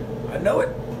 I know it,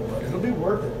 but it'll be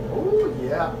worth it. Oh,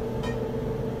 yeah.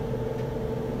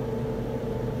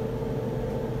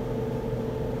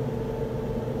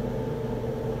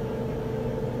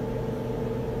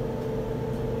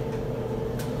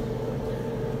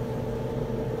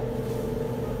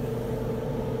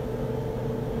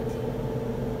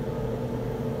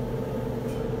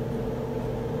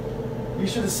 You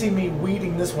should have seen me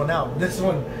weeding this one out. This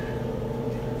one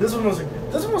was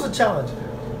a challenge.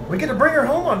 We get to bring her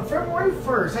home on February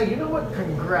 1st. Hey, you know what?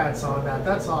 Congrats on that.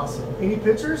 That's awesome. Any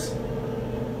pictures?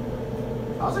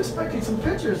 I was expecting some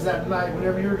pictures that night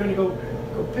whenever you were going to go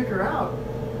pick her out.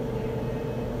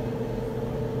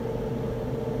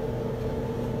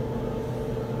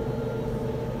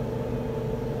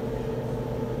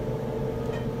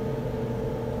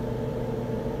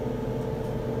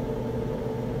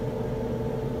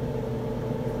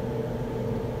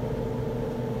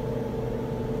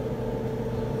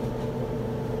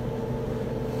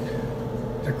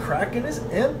 The Kraken is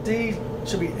empty.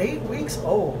 Should be 8 weeks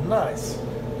old. Nice.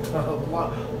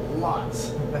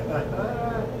 Lots.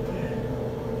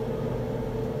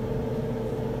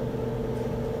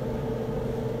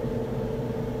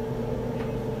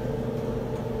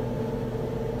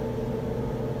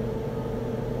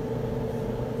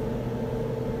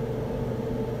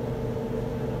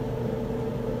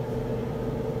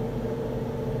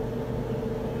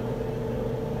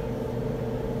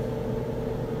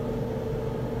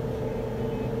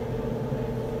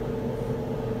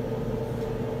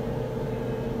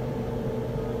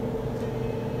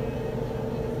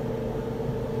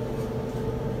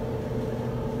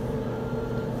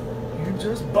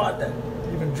 Just bought that.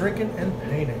 You've been drinking and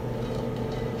painting.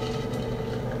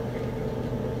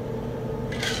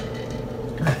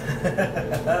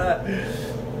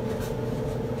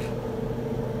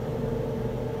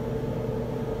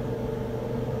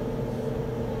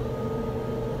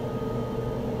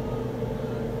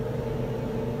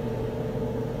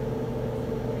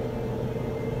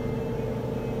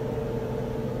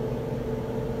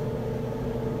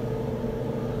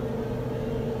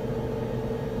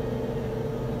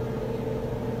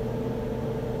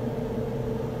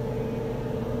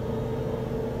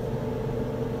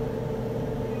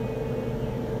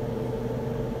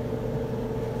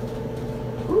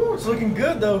 It's looking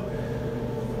good though.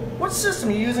 What system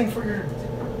are you using for your...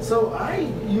 So I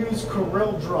use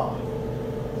Corel Draw.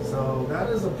 So that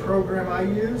is a program I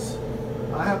use.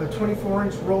 I have a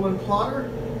 24-inch rolling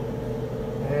plotter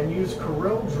and use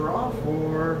Corel Draw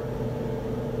for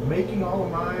making all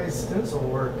of my stencil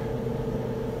work.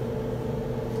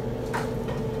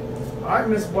 All right,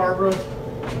 Miss Barbara.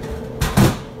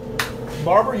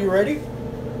 Barbara, you ready?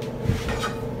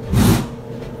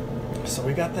 So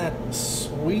we got that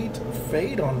sweet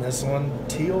fade on this one,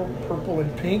 teal, purple,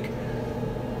 and pink.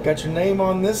 Got your name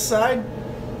on this side,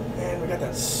 and we got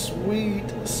that sweet,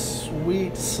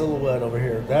 sweet silhouette over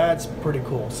here. That's pretty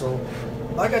cool. So,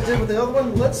 like I did with the other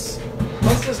one, let's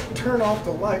just turn off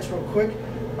the lights real quick.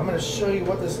 I'm going to show you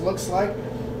what this looks like.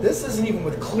 This isn't even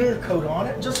with clear coat on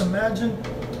it. Just imagine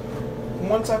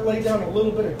once I lay down a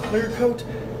little bit of clear coat,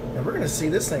 and we're going to see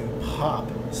this thing pop.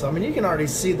 So, I mean, you can already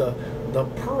see the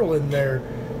pearl in there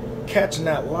catching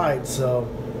that light. So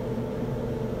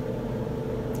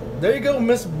there you go,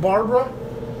 Miss Barbara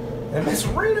and Miss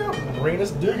Rena.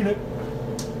 Rena's digging it.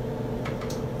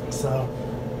 So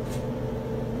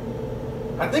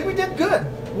I think we did good.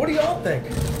 What do y'all think?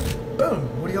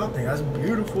 Boom. What do y'all think? That's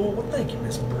beautiful. Well, thank you,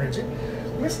 Miss Bridget.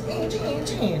 Miss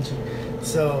Angie.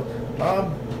 So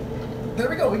there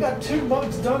we go. We got 2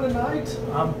 mugs done tonight.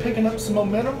 I'm picking up some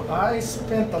momentum. I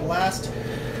spent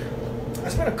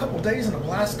a couple days in a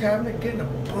blast cabinet getting a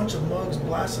bunch of mugs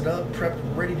blasted up, prepped,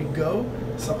 ready to go.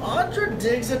 So Audra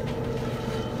digs it.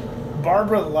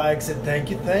 Barbara likes it.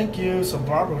 Thank you. So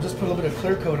Barbara, we'll just put a little bit of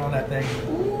clear coat on that thing.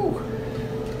 Ooh,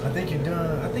 I think you're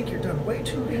done way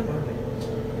too damn early.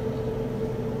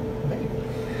 Maybe.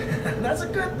 That's a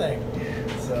good thing.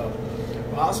 So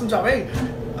awesome job. Hey,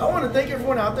 I want to thank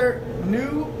everyone out there,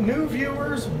 new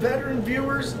viewers, veteran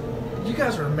viewers. You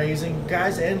guys are amazing,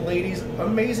 guys and ladies,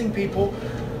 amazing people.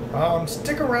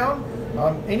 Stick around.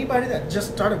 Anybody that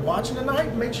just started watching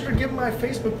tonight, make sure to give my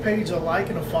Facebook page a like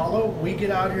and a follow. We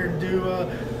get out here and do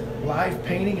live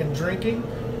painting and drinking.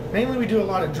 Mainly we do a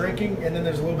lot of drinking, and then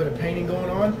there's a little bit of painting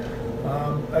going on.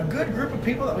 A good group of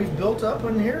people that we've built up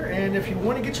in here, and if you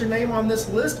want to get your name on this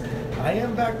list, I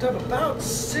am backed up about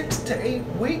 6 to 8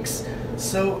 weeks.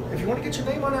 So if you want to get your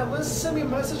name on that list, send me a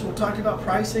message. We'll talk to you about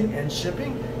pricing and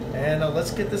shipping. And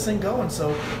let's get this thing going. So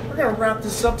we're gonna wrap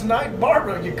this up tonight.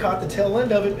 Barbara, you caught the tail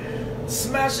end of it.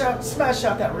 Smash out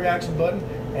that reaction button,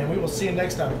 and we will see you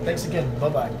next time. Thanks again.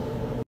 Bye-bye.